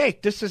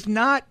mistake, this is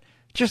not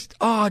just,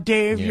 oh,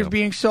 Dave, you're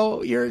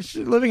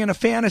living in a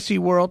fantasy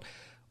world.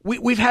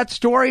 We've had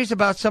stories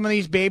about some of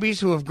these babies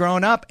who have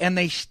grown up and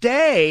they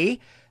stay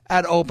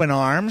at Open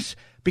Arms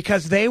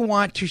because they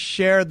want to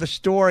share the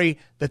story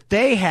that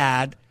they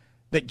had,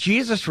 that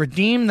Jesus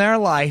redeemed their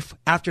life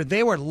after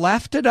they were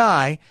left to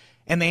die,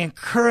 and they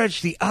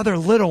encouraged the other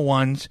little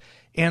ones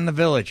in the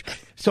village.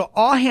 So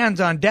all hands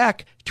on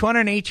deck,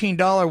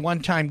 $218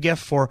 one-time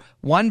gift for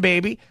 1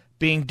 baby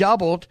being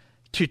doubled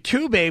to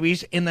 2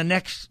 babies in the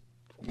next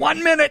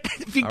 1 minute.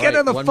 If you get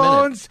on the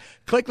phones,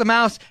 click the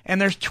mouse,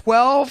 and there's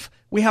 12.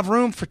 We have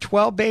room for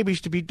 12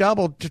 babies to be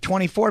doubled to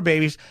 24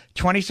 babies.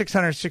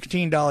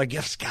 $2,616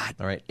 gift, Scott.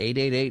 All right,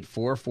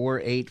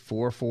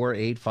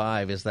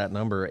 888-448-4485 is that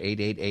number,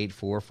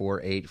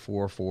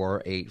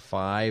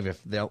 888-448-4485.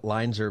 If the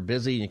lines are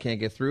busy and you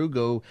can't get through,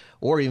 go,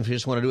 or even if you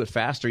just want to do it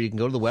faster, you can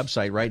go to the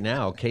website right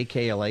now,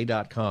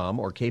 kkla.com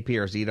or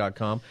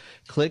kprz.com.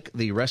 Click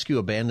the Rescue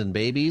Abandoned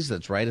Babies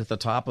that's right at the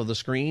top of the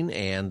screen,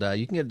 and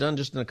you can get it done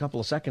just in a couple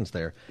of seconds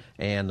there.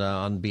 And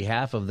on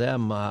behalf of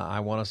them, I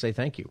want to say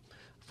thank you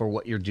for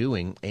what you're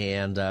doing.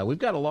 And we've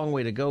got a long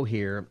way to go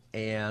here.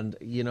 And,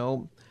 you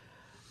know,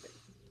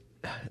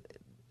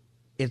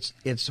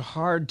 it's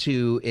hard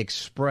to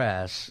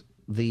express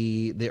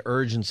the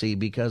urgency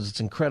because it's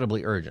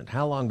incredibly urgent.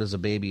 How long does a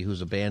baby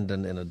who's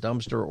abandoned in a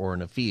dumpster or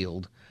in a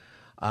field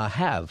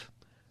have?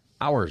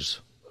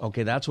 Hours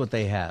Okay, that's what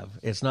they have.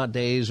 It's not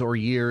days or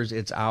years,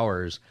 it's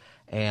hours.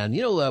 And,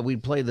 we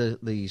played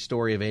the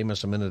story of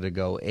Amos a minute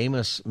ago.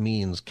 Amos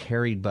means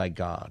carried by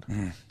God.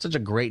 Such a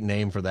great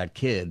name for that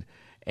kid.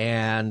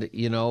 And,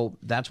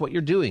 that's what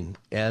you're doing.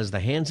 As the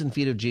hands and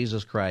feet of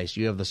Jesus Christ,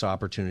 you have this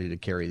opportunity to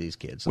carry these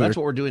kids. So that's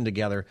what we're doing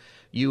together,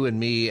 you and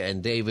me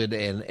and David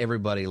and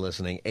everybody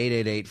listening.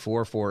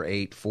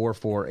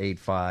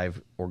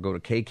 888-448-4485, or go to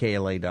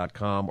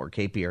kkla.com or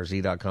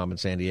kprz.com in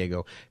San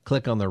Diego.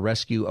 Click on the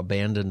Rescue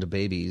Abandoned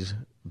Babies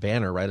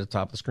banner right at the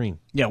top of the screen.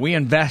 Yeah, we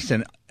invest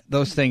in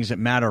those things that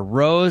matter.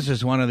 Rose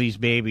is one of these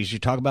babies. You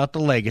talk about the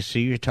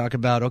legacy. You talk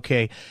about,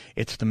 okay,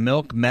 it's the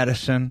milk,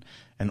 medicine,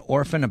 an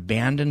orphan,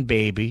 abandoned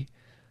baby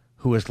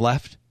who was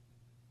left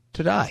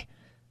to die,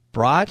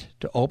 brought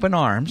to open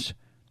arms,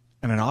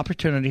 and an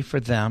opportunity for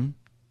them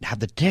to have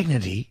the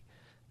dignity,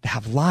 to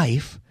have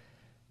life,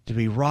 to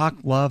be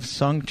rocked, loved,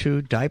 sung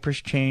to,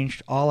 diapers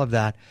changed, all of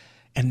that.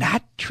 And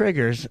that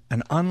triggers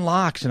and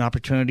unlocks an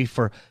opportunity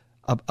for,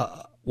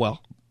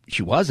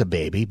 she was a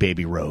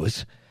baby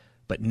Rose,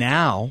 but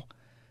now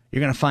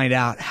you're going to find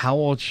out how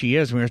old she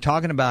is. We were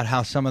talking about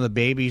how some of the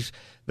babies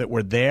that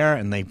were there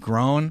and they've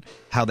grown,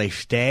 how they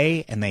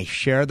stay and they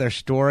share their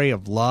story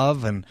of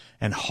love and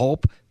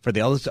hope for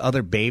those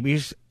other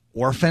babies,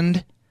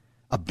 orphaned,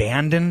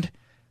 abandoned,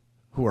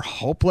 who are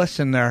hopeless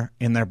in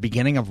their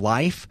beginning of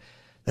life,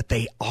 that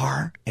they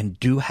are and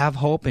do have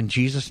hope in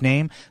Jesus'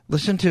 name.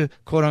 Listen to,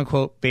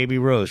 quote-unquote, baby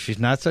Rose. She's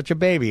not such a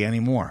baby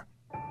anymore.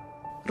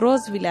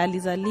 Rose vile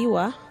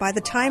alizaliwa. By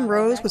the time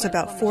Rose was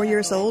about 4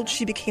 years old,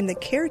 she became the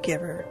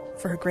caregiver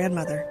for her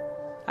grandmother.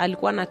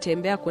 Alikuwa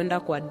anatembea kwenda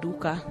kwa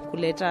duka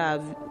kuleta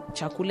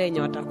chakula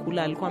yenye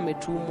watakula, alikuwa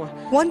ametumwa.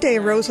 One day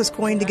Rose was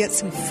going to get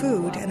some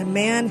food, and a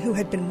man who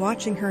had been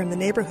watching her in the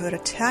neighborhood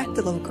attacked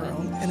the little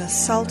girl and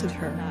assaulted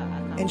her,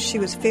 and she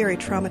was very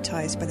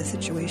traumatized by the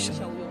situation.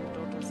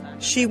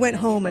 She went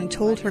home and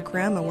told her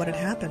grandma what had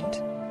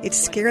happened. It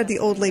scared the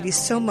old lady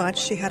so much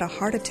she had a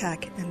heart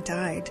attack and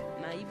died.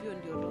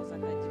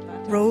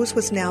 Rose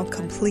was now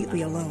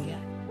completely alone.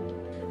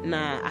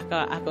 Na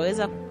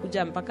akaweza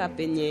kuja mpaka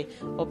penye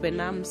Open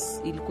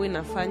Arms ilikuwa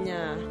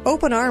inafanya.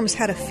 Open Arms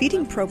had a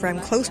feeding program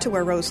close to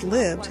where Rose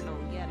lived.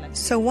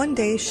 So one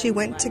day she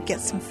went to get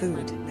some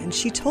food, and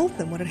she told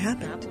them what had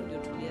happened.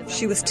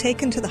 She was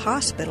taken to the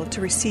hospital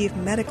to receive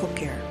medical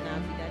care.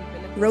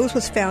 Rose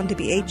was found to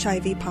be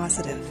HIV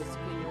positive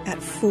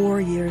at 4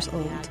 years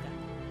old.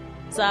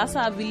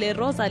 Sasa vile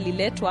Rose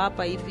aliletwa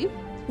hapa hivi.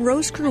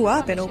 Rose grew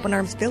up in Open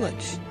Arms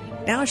Village.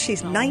 Now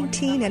she's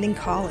 19 and in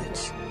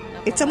college.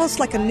 It's almost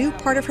like a new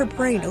part of her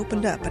brain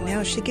opened up, and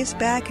now she gives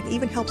back and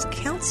even helps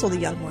counsel the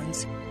young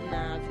ones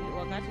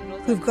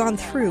who've gone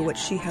through what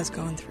she has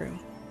gone through.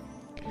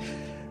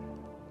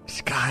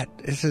 Scott,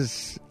 this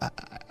is,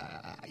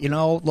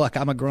 look,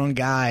 I'm a grown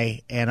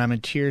guy, and I'm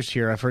in tears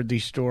here. I've heard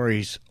these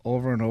stories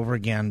over and over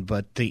again,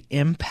 but the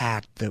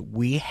impact that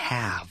we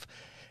have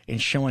in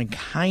showing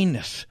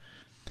kindness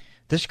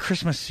this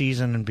Christmas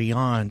season and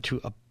beyond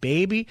to a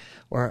baby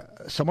or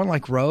someone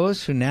like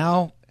Rose, who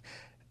now,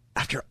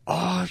 after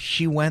all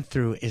she went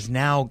through, is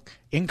now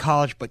in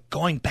college, but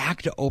going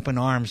back to Open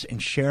Arms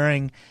and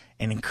sharing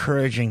and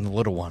encouraging the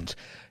little ones.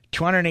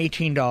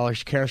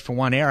 $218 cares for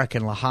one. Eric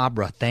in La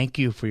Habra, thank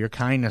you for your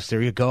kindness.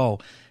 There you go.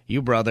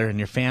 You, brother, and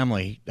your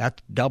family.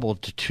 That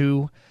doubled to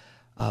 2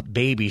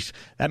 babies.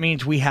 That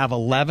means we have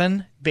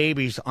 11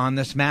 babies on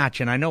this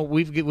match, and I know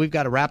we've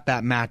got to wrap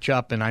that match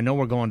up, and I know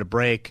we're going to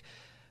break.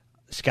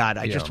 Scott,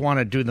 I just want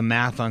to do the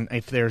math on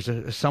if there's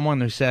someone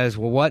who says,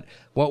 well,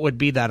 what would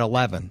be that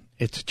 11?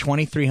 It's a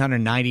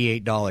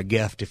 $2,398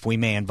 gift if we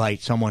may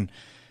invite someone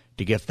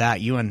to gift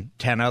that. You and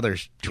 10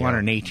 others,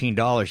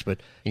 $218, but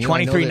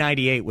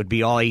 $2,398 would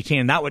be all 18,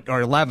 and that would, or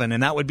 11,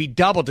 and that would be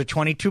double to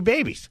 22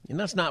 babies. And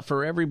that's not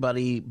for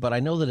everybody, but I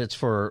know that it's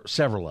for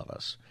several of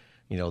us.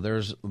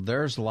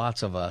 There's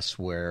lots of us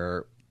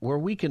where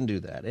we can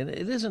do that, and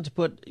it isn't to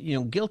put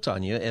guilt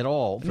on you at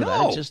all for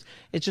that.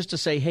 It's just to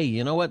say, hey,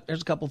 you know what?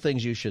 There's a couple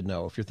things you should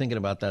know if you're thinking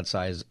about that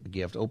size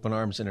gift. Open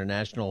Arms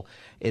International,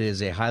 it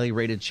is a highly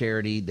rated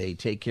charity. They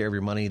take care of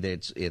your money.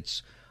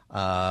 It's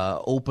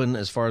open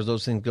as far as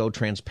those things go,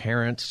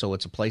 transparent. So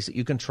it's a place that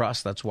you can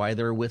trust. That's why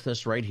they're with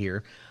us right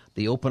here.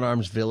 The Open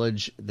Arms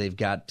Village, they've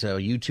got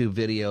YouTube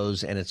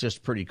videos, and it's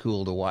just pretty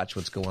cool to watch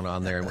what's going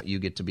on there and what you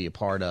get to be a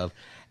part of.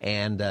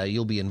 And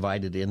you'll be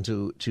invited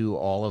into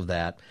all of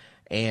that.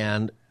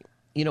 And,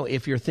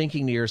 if you're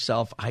thinking to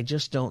yourself, I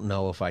just don't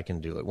know if I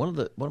can do it.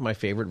 One of my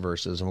favorite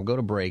verses, and we'll go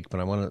to break, but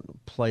I want to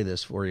play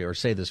this for you or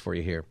say this for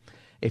you here.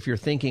 If you're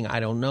thinking,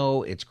 I don't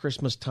know, it's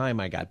Christmas time,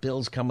 I got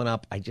bills coming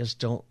up, I just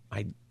don't,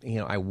 I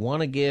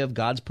want to give.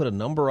 God's put a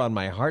number on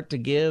my heart to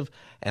give,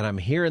 and I'm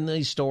hearing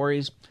these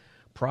stories.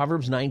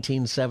 Proverbs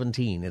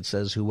 19:17, it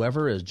says,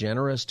 whoever is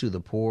generous to the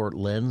poor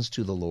lends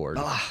to the Lord,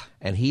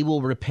 and he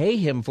will repay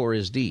him for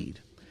his deed.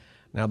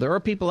 Now, there are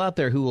people out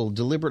there who will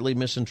deliberately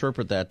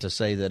misinterpret that to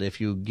say that if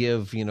you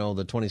give, the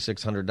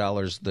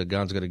 $2,600 that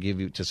God's going to give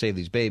you to save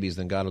these babies,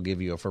 then God will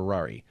give you a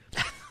Ferrari.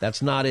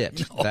 That's not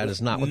it. That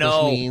is not what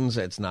this means.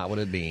 It's not what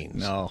it means.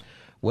 No.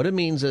 What it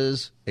means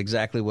is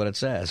exactly what it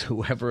says.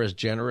 Whoever is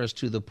generous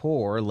to the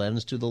poor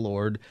lends to the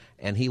Lord,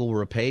 and he will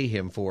repay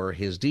him for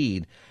his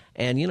deed.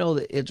 And,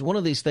 it's one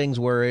of these things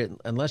where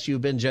unless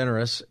you've been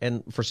generous,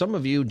 and for some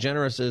of you,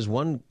 generous is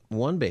one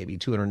baby,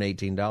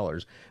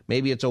 $218.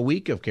 Maybe it's a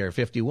week of care,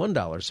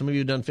 $51. Some of you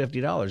have done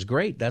 $50.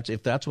 Great.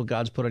 If that's what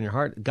God's put on your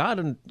heart.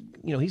 God,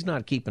 he's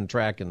not keeping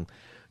track of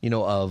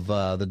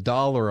the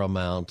dollar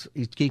amount.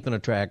 He's keeping a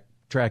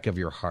track of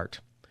your heart.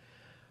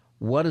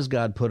 What has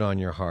God put on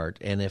your heart?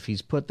 And if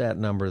he's put that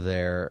number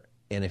there,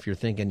 and if you're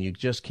thinking you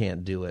just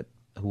can't do it,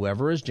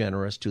 whoever is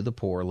generous to the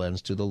poor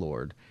lends to the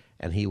Lord,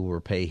 and he will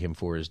repay him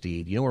for his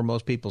deed. You know where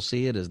most people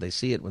see it is they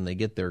see it when they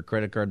get their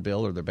credit card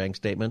bill or their bank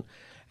statement,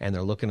 and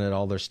they're looking at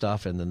all their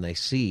stuff, and then they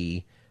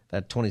see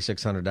that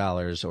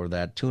 $2,600 or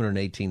that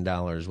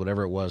 $218,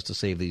 whatever it was to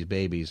save these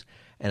babies.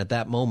 And at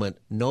that moment,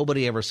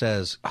 nobody ever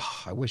says,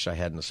 "Oh, I wish I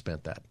hadn't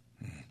spent that."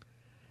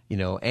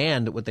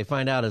 And what they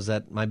find out is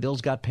that my bills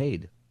got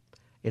paid.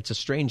 It's a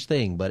strange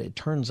thing, but it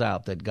turns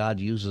out that God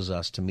uses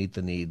us to meet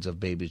the needs of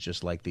babies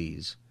just like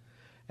these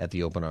at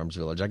the Open Arms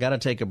Village. I got to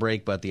take a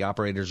break, but the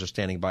operators are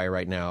standing by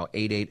right now.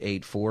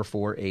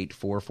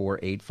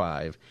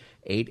 888-448-4485,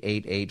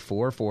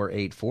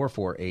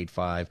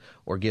 888-448-4485,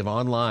 or give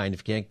online.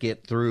 If you can't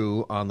get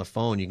through on the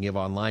phone, you can give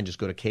online. Just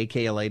go to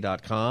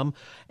kkla.com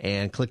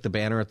and click the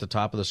banner at the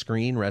top of the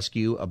screen,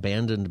 Rescue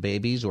Abandoned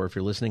Babies, or if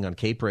you're listening on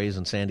K-Praise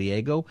in San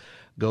Diego,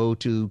 go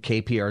to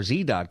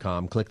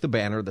kprz.com, click the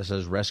banner that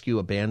says Rescue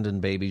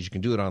Abandoned Babies. You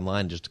can do it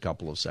online in just a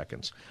couple of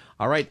seconds.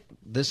 All right,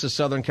 this is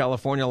Southern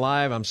California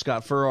Live. I'm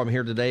Scott Furrow. I'm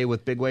here today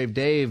with Big Wave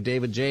Dave.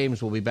 David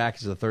James will be back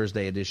as the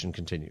Thursday edition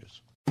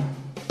continues.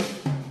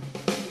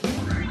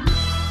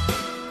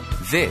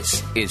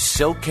 This is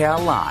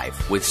SoCal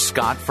Live with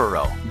Scott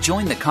Furrow.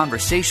 Join the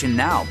conversation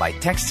now by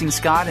texting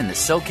Scott in the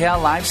SoCal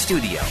Live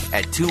studio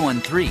at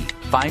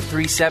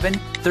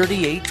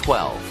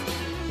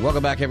 213-537-3812.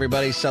 Welcome back,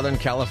 everybody. Southern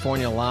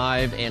California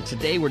Live. And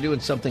today we're doing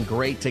something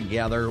great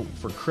together.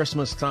 For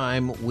Christmas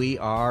time, we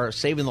are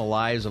saving the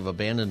lives of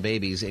abandoned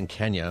babies in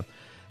Kenya.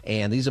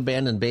 And these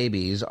abandoned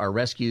babies are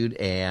rescued,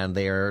 and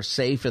they are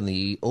safe in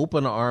the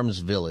Open Arms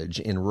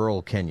Village in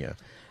rural Kenya.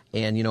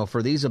 And,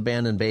 for these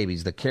abandoned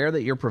babies, the care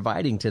that you're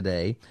providing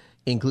today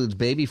includes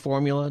baby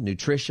formula,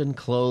 nutrition,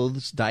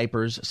 clothes,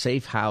 diapers,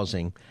 safe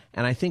housing.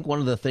 And I think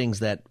one of the things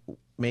that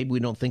maybe we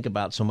don't think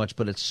about so much,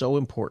 but it's so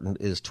important,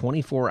 is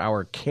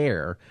 24-hour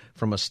care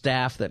from a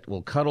staff that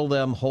will cuddle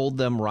them, hold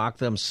them, rock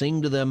them,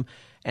 sing to them,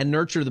 and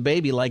nurture the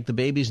baby like the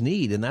babies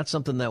need. And that's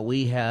something that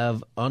we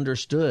have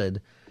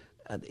understood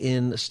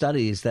in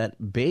studies,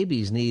 that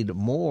babies need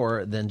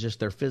more than just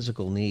their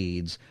physical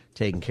needs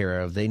taken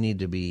care of. They need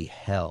to be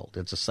held.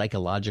 It's a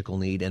psychological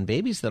need. And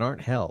babies that aren't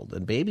held,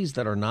 and babies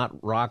that are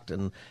not rocked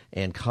and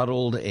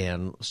cuddled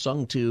and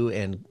sung to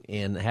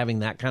and having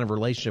that kind of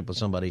relationship with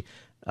somebody,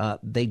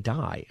 they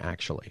die,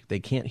 actually.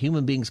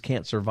 Human beings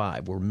can't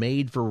survive. We're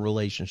made for a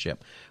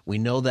relationship. We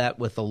know that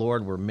with the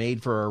Lord. We're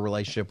made for a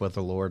relationship with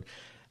the Lord.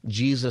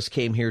 Jesus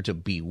came here to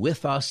be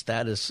with us.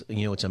 That is,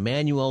 it's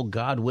Emmanuel,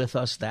 God with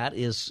us. That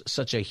is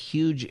such a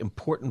huge,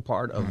 important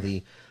part of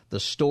the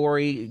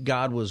story.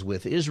 God was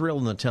with Israel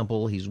in the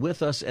temple. He's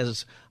with us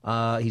as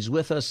all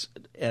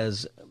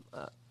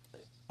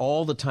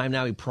the time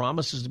now. He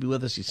promises to be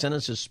with us. He sent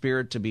us His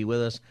Spirit to be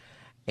with us.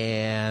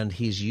 And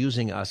He's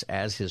using us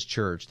as His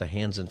church, the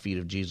hands and feet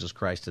of Jesus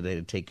Christ today,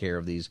 to take care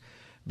of these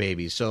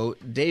babies. So,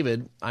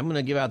 David, I'm going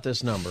to give out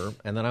this number,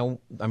 and then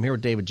I'm here with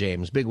David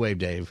James, Big Wave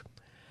Dave.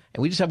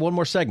 And we just have one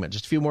more segment,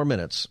 just a few more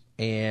minutes.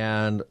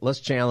 And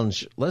let's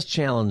challenge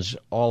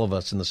all of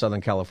us in the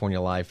Southern California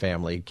Live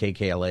family,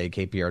 KKLA,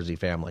 KPRZ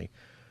family,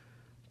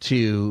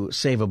 to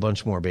save a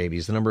bunch more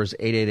babies. The number is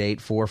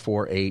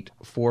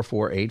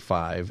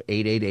 888-448-4485,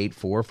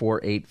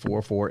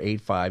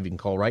 888-448-4485. You can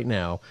call right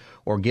now,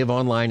 or give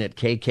online at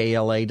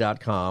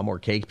kkla.com or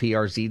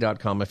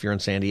kprz.com if you're in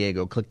San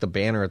Diego. Click the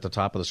banner at the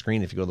top of the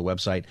screen if you go to the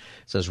website. It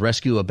says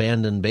Rescue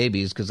Abandoned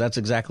Babies, because that's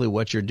exactly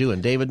what you're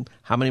doing. David,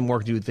 how many more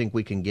do you think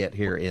we can get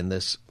here in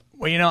this?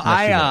 Well,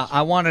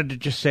 I wanted to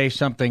just say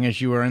something as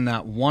you were in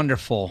that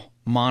wonderful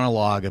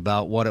monologue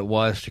about what it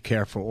was to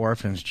care for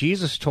orphans.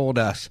 Jesus told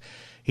us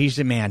He's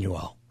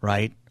Emmanuel,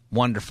 right?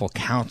 Wonderful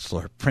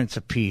Counselor, Prince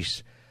of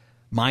Peace,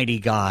 Mighty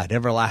God,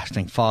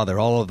 Everlasting Father,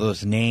 all of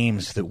those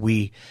names that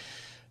we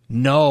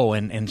know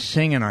and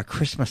sing in our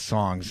Christmas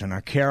songs and our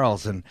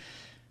carols. And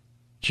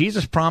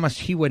Jesus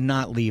promised He would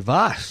not leave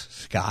us,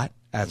 Scott,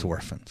 as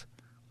orphans.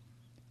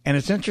 And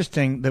it's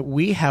interesting that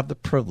we have the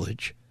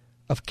privilege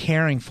of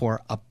caring for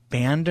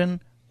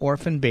abandoned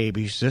orphan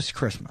babies this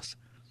Christmas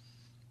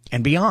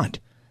and beyond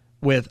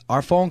with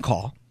our phone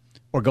call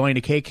or going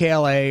to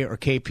KKLA or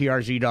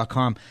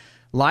KPRZ.com.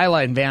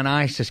 Lila in Van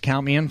Nuys says,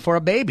 count me in for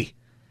a baby.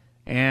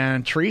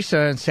 And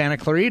Teresa in Santa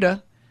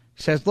Clarita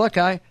says, look,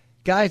 guys,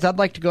 I'd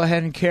like to go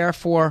ahead and care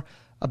for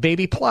a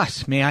baby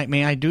plus. May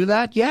I do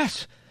that?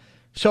 Yes.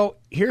 So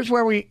here's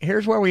where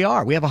we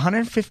are. We have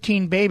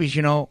 115 babies.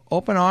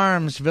 Open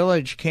Arms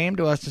Village came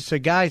to us and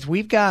said, guys,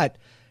 we've got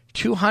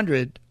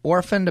 200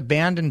 orphaned,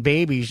 abandoned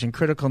babies in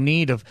critical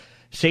need of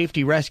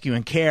safety, rescue,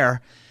 and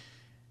care.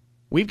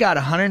 We've got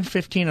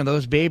 115 of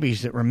those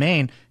babies that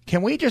remain.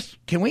 Can we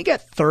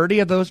get 30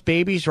 of those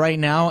babies right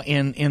now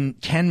in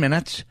 10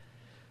 minutes?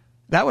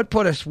 That would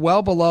put us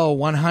well below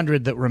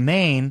 100 that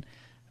remain.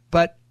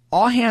 But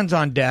all hands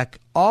on deck,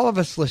 all of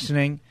us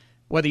listening,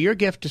 whether your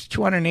gift is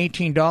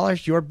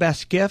 $218, your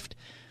best gift.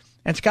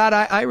 And Scott,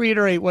 I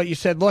reiterate what you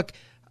said. Look,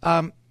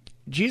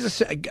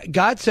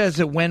 God says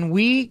that when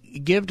we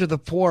give to the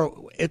poor,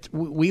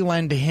 we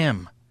lend to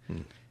him,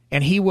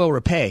 and he will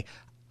repay.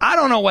 I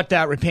don't know what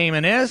that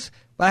repayment is,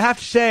 but I have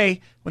to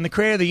say, when the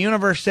creator of the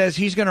universe says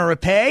he's going to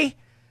repay,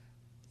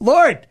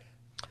 Lord,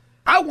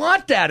 I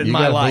want that in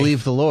my life. You got to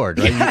believe the Lord,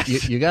 right?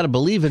 Yes. You got to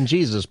believe in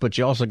Jesus, but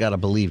you also got to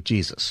believe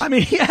Jesus. I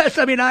mean, yes.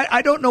 I mean,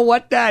 I don't know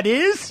what that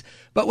is,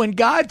 but when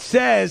God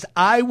says,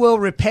 I will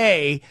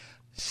repay,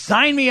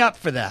 sign me up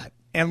for that.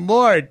 And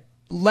Lord,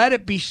 let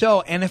it be so.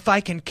 And if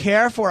I can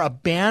care for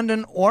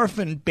abandoned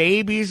orphan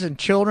babies and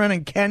children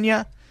in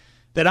Kenya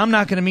that I'm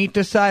not going to meet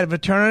this side of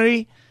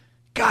eternity,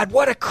 God,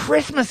 what a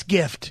Christmas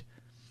gift.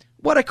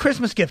 What a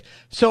Christmas gift.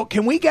 So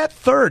can we get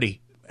 30?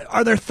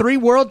 Are there 3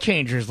 world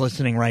changers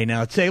listening right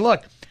now that say,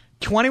 look,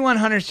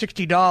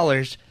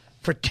 $2,160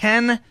 for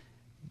 10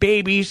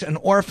 babies and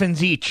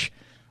orphans each?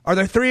 Are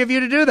there 3 of you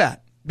to do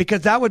that?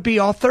 Because that would be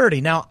all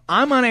 30. Now,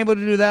 I'm unable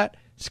to do that.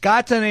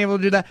 Scott's unable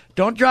to do that.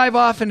 Don't drive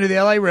off into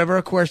the LA River.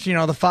 Of course, you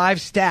know, the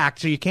 5 stacked,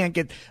 so you can't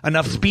get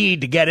enough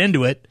speed to get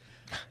into it.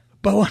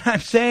 But what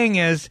I'm saying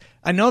is,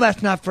 I know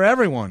that's not for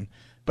everyone,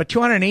 but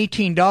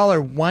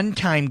 $218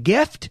 one-time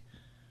gift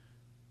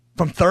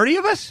from 30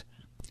 of us?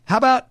 How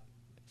about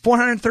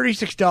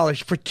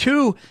 $436 for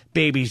 2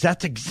 babies?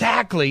 That's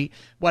exactly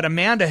what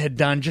Amanda had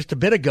done just a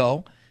bit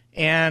ago.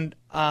 And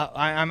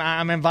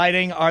I'm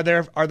inviting. Are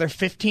there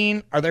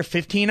 15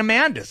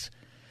 Amandas?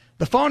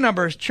 The phone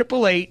number is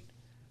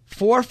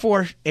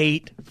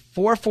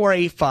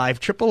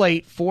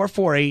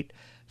 888-448-4485.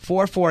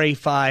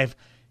 888-448-4485.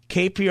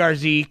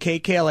 KPRZ,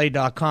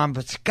 KKLA.com.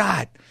 But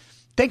Scott,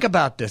 think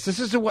about this. This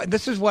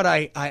is what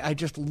I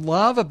just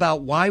love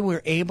about why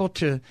we're able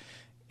to,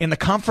 in the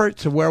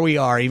comforts of where we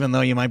are, even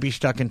though you might be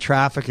stuck in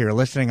traffic, or you're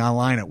listening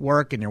online at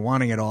work and you're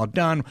wanting it all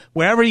done,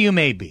 wherever you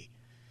may be,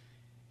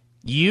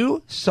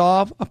 you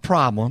solve a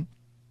problem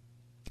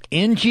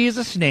in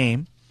Jesus'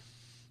 name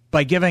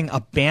by giving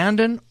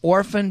abandoned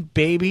orphan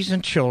babies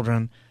and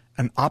children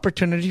an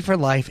opportunity for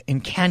life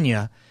in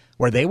Kenya,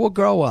 where they will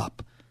grow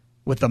up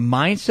with the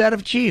mindset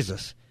of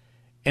Jesus.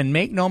 And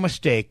make no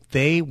mistake,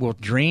 they will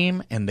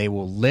dream and they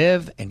will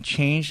live and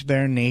change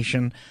their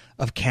nation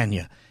of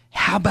Kenya.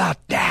 How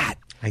about that?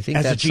 I think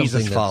as that's a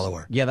Jesus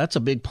follower. Yeah, that's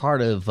a big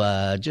part of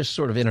just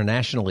sort of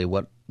internationally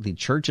what the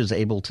church is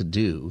able to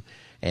do.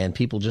 And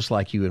people just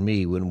like you and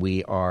me, when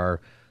we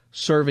are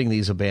serving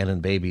these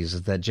abandoned babies,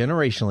 is that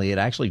generationally it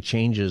actually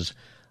changes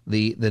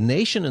the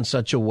nation in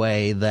such a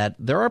way that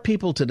there are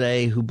people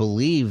today who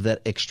believe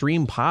that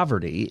extreme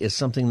poverty is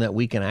something that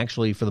we can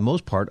actually, for the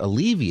most part,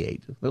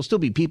 alleviate. There'll still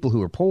be people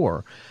who are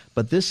poor,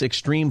 but this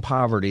extreme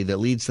poverty that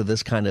leads to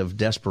this kind of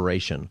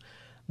desperation,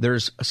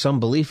 there's some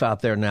belief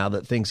out there now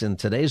that thinks in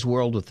today's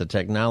world with the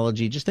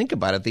technology, just think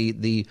about it,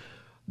 the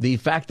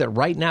fact that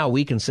right now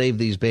we can save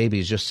these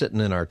babies just sitting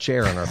in our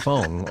chair on our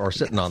phone or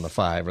sitting on the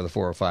 5 or the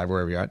 4 or 5,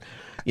 wherever you're at,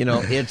 you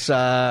know, it's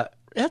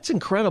that's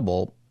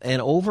incredible. And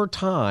over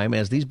time,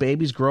 as these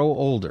babies grow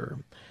older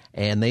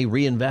and they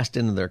reinvest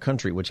into their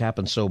country, which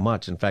happens so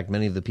much. In fact,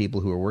 many of the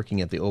people who are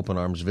working at the Open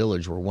Arms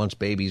Village were once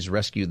babies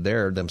rescued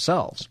there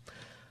themselves.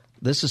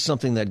 This is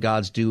something that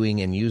God's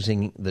doing and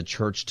using the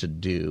church to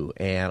do.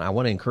 And I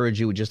want to encourage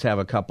you, we just have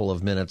a couple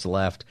of minutes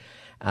left.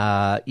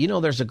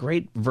 There's a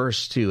great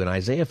verse, too, in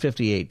Isaiah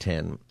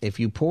 58:10. If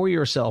you pour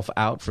yourself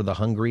out for the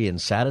hungry and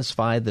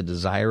satisfy the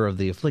desire of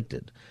the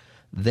afflicted,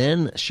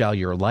 then shall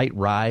your light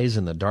rise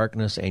in the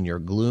darkness and your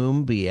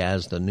gloom be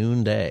as the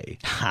noonday.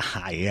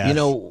 Yes. You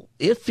know,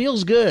 it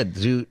feels good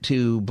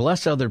to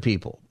bless other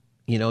people.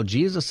 You know,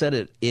 Jesus said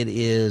it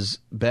is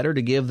better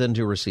to give than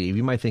to receive.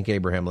 You might think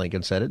Abraham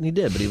Lincoln said it, and he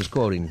did, but he was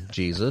quoting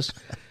Jesus.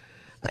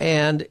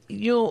 And,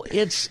 you know,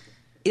 it's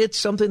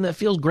something that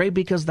feels great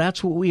because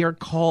that's what we are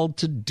called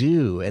to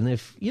do. And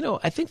if, you know,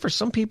 I think for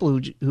some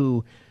people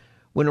who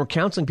when we're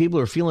counseling people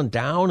who are feeling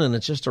down and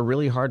it's just a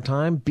really hard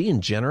time,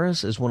 being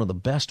generous is one of the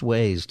best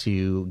ways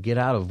to get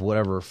out of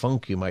whatever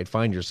funk you might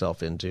find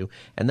yourself into.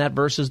 And that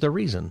verse is the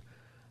reason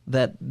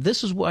that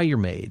this is why you're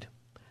made.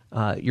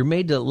 You're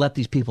made to let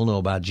these people know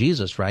about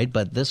Jesus, right?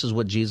 But this is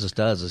what Jesus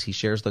does, is he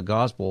shares the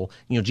gospel.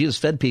 You know, Jesus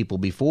fed people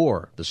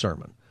before the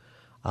sermon.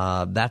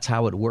 That's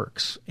how it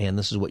works, and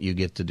this is what you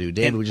get to do.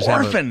 David, we just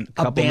have a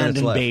couple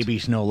minutes left.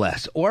 Babies, no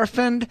less.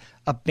 Orphaned,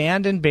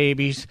 abandoned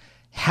babies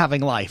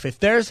having life. If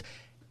there's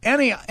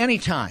any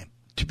time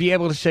to be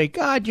able to say,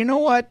 God, you know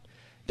what?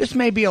 This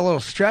may be a little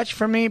stretch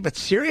for me, but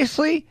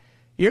seriously,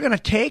 you're going to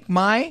take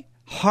my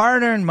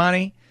hard-earned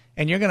money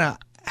and you're going to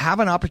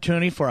have an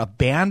opportunity for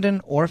abandoned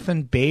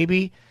orphan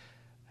baby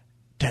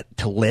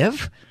to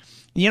live?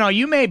 You know,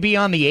 you may be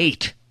on the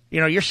 8. You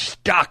know, you're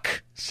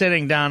stuck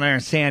sitting down there in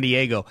San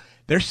Diego.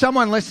 There's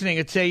someone listening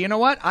that say, you know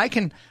what? I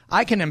can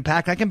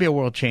impact. I can be a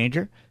world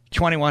changer.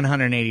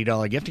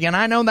 $2,180 gift. Again,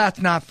 I know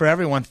that's not for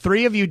everyone.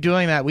 3 of you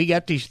doing that, we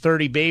get these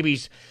 30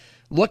 babies.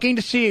 Looking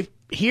to see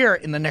here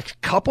in the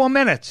next couple of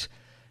minutes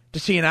to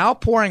see an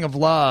outpouring of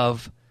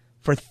love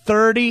for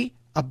 30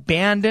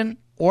 abandoned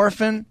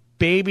orphan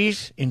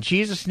babies in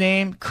Jesus'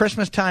 name,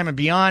 Christmas time and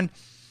beyond.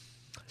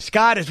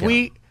 Scott, as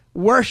we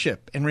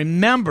worship and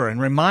remember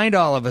and remind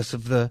all of us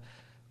of the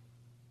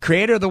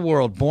Creator of the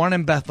world, born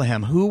in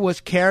Bethlehem, who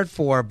was cared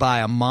for by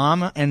a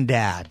mom and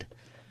dad,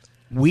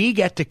 we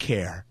get to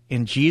care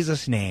in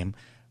Jesus' name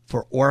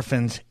for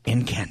orphans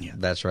in Kenya.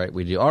 That's right,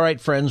 we do. All right,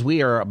 friends,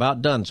 we are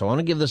about done. So I want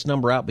to give this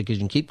number out because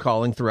you can keep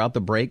calling throughout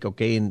the break,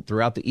 okay, and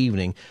throughout the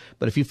evening.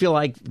 But if you feel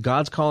like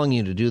God's calling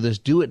you to do this,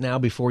 do it now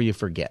before you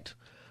forget.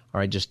 All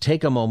right, just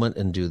take a moment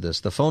and do this.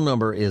 The phone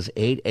number is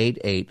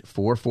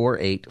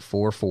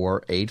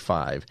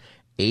 888-448-4485,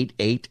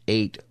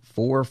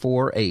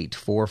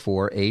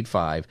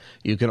 888-448-4485.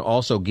 You can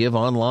also give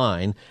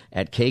online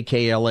at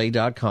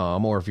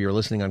kkla.com, or if you're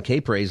listening on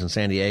K-Praise in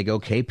San Diego,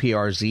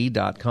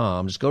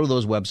 kprz.com. Just go to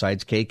those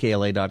websites,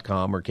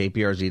 kkla.com or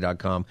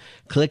kprz.com.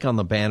 Click on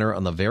the banner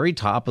on the very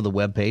top of the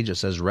webpage. It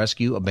says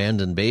Rescue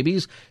Abandoned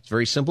Babies. It's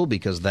very simple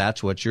because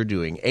that's what you're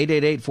doing.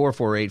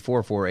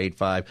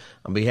 888-448-4485.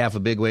 On behalf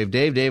of Big Wave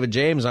Dave, David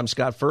James, I'm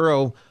Scott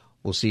Furrow.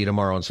 We'll see you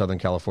tomorrow in Southern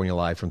California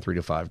Live from 3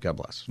 to 5. God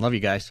bless. Love you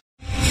guys.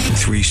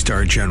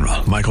 3-star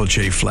General Michael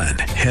J. Flynn,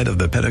 head of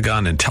the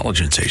Pentagon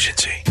Intelligence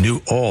Agency,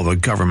 knew all the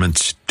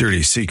government's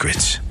dirty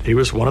secrets. He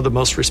was one of the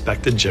most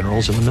respected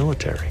generals in the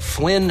military.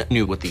 Flynn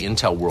knew what the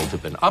intel world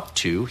had been up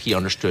to. He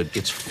understood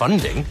its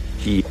funding.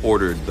 He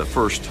ordered the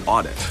first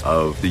audit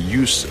of the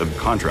use of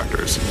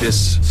contractors.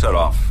 This set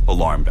off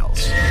alarm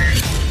bells.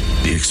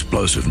 The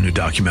explosive new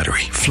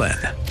documentary, Flynn,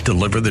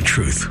 Deliver the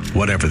Truth,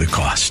 Whatever the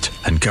Cost,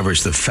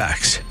 uncovers the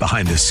facts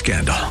behind this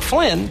scandal.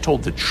 Flynn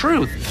told the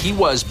truth. He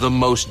was the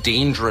most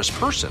dangerous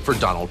person for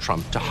Donald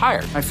Trump to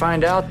hire. I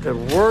find out the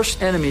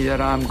worst enemy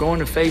that I'm going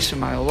to face in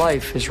my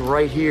life is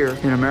right here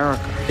in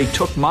America. They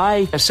took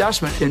my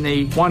assessment and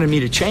they wanted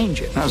me to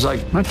change it. And I was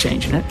like, I'm not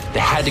changing it. They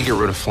had to get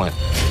rid of Flynn.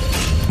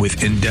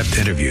 With in-depth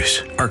interviews,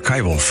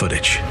 archival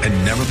footage,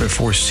 and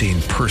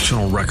never-before-seen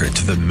personal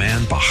records of the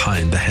man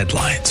behind the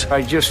headlines.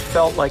 I just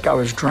felt like I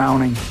was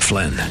drowning.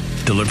 Flynn,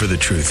 Deliver the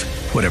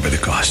Truth, Whatever the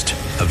Cost.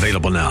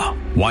 Available now.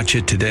 Watch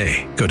it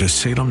today. Go to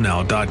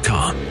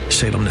salemnow.com.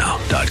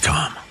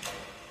 salemnow.com.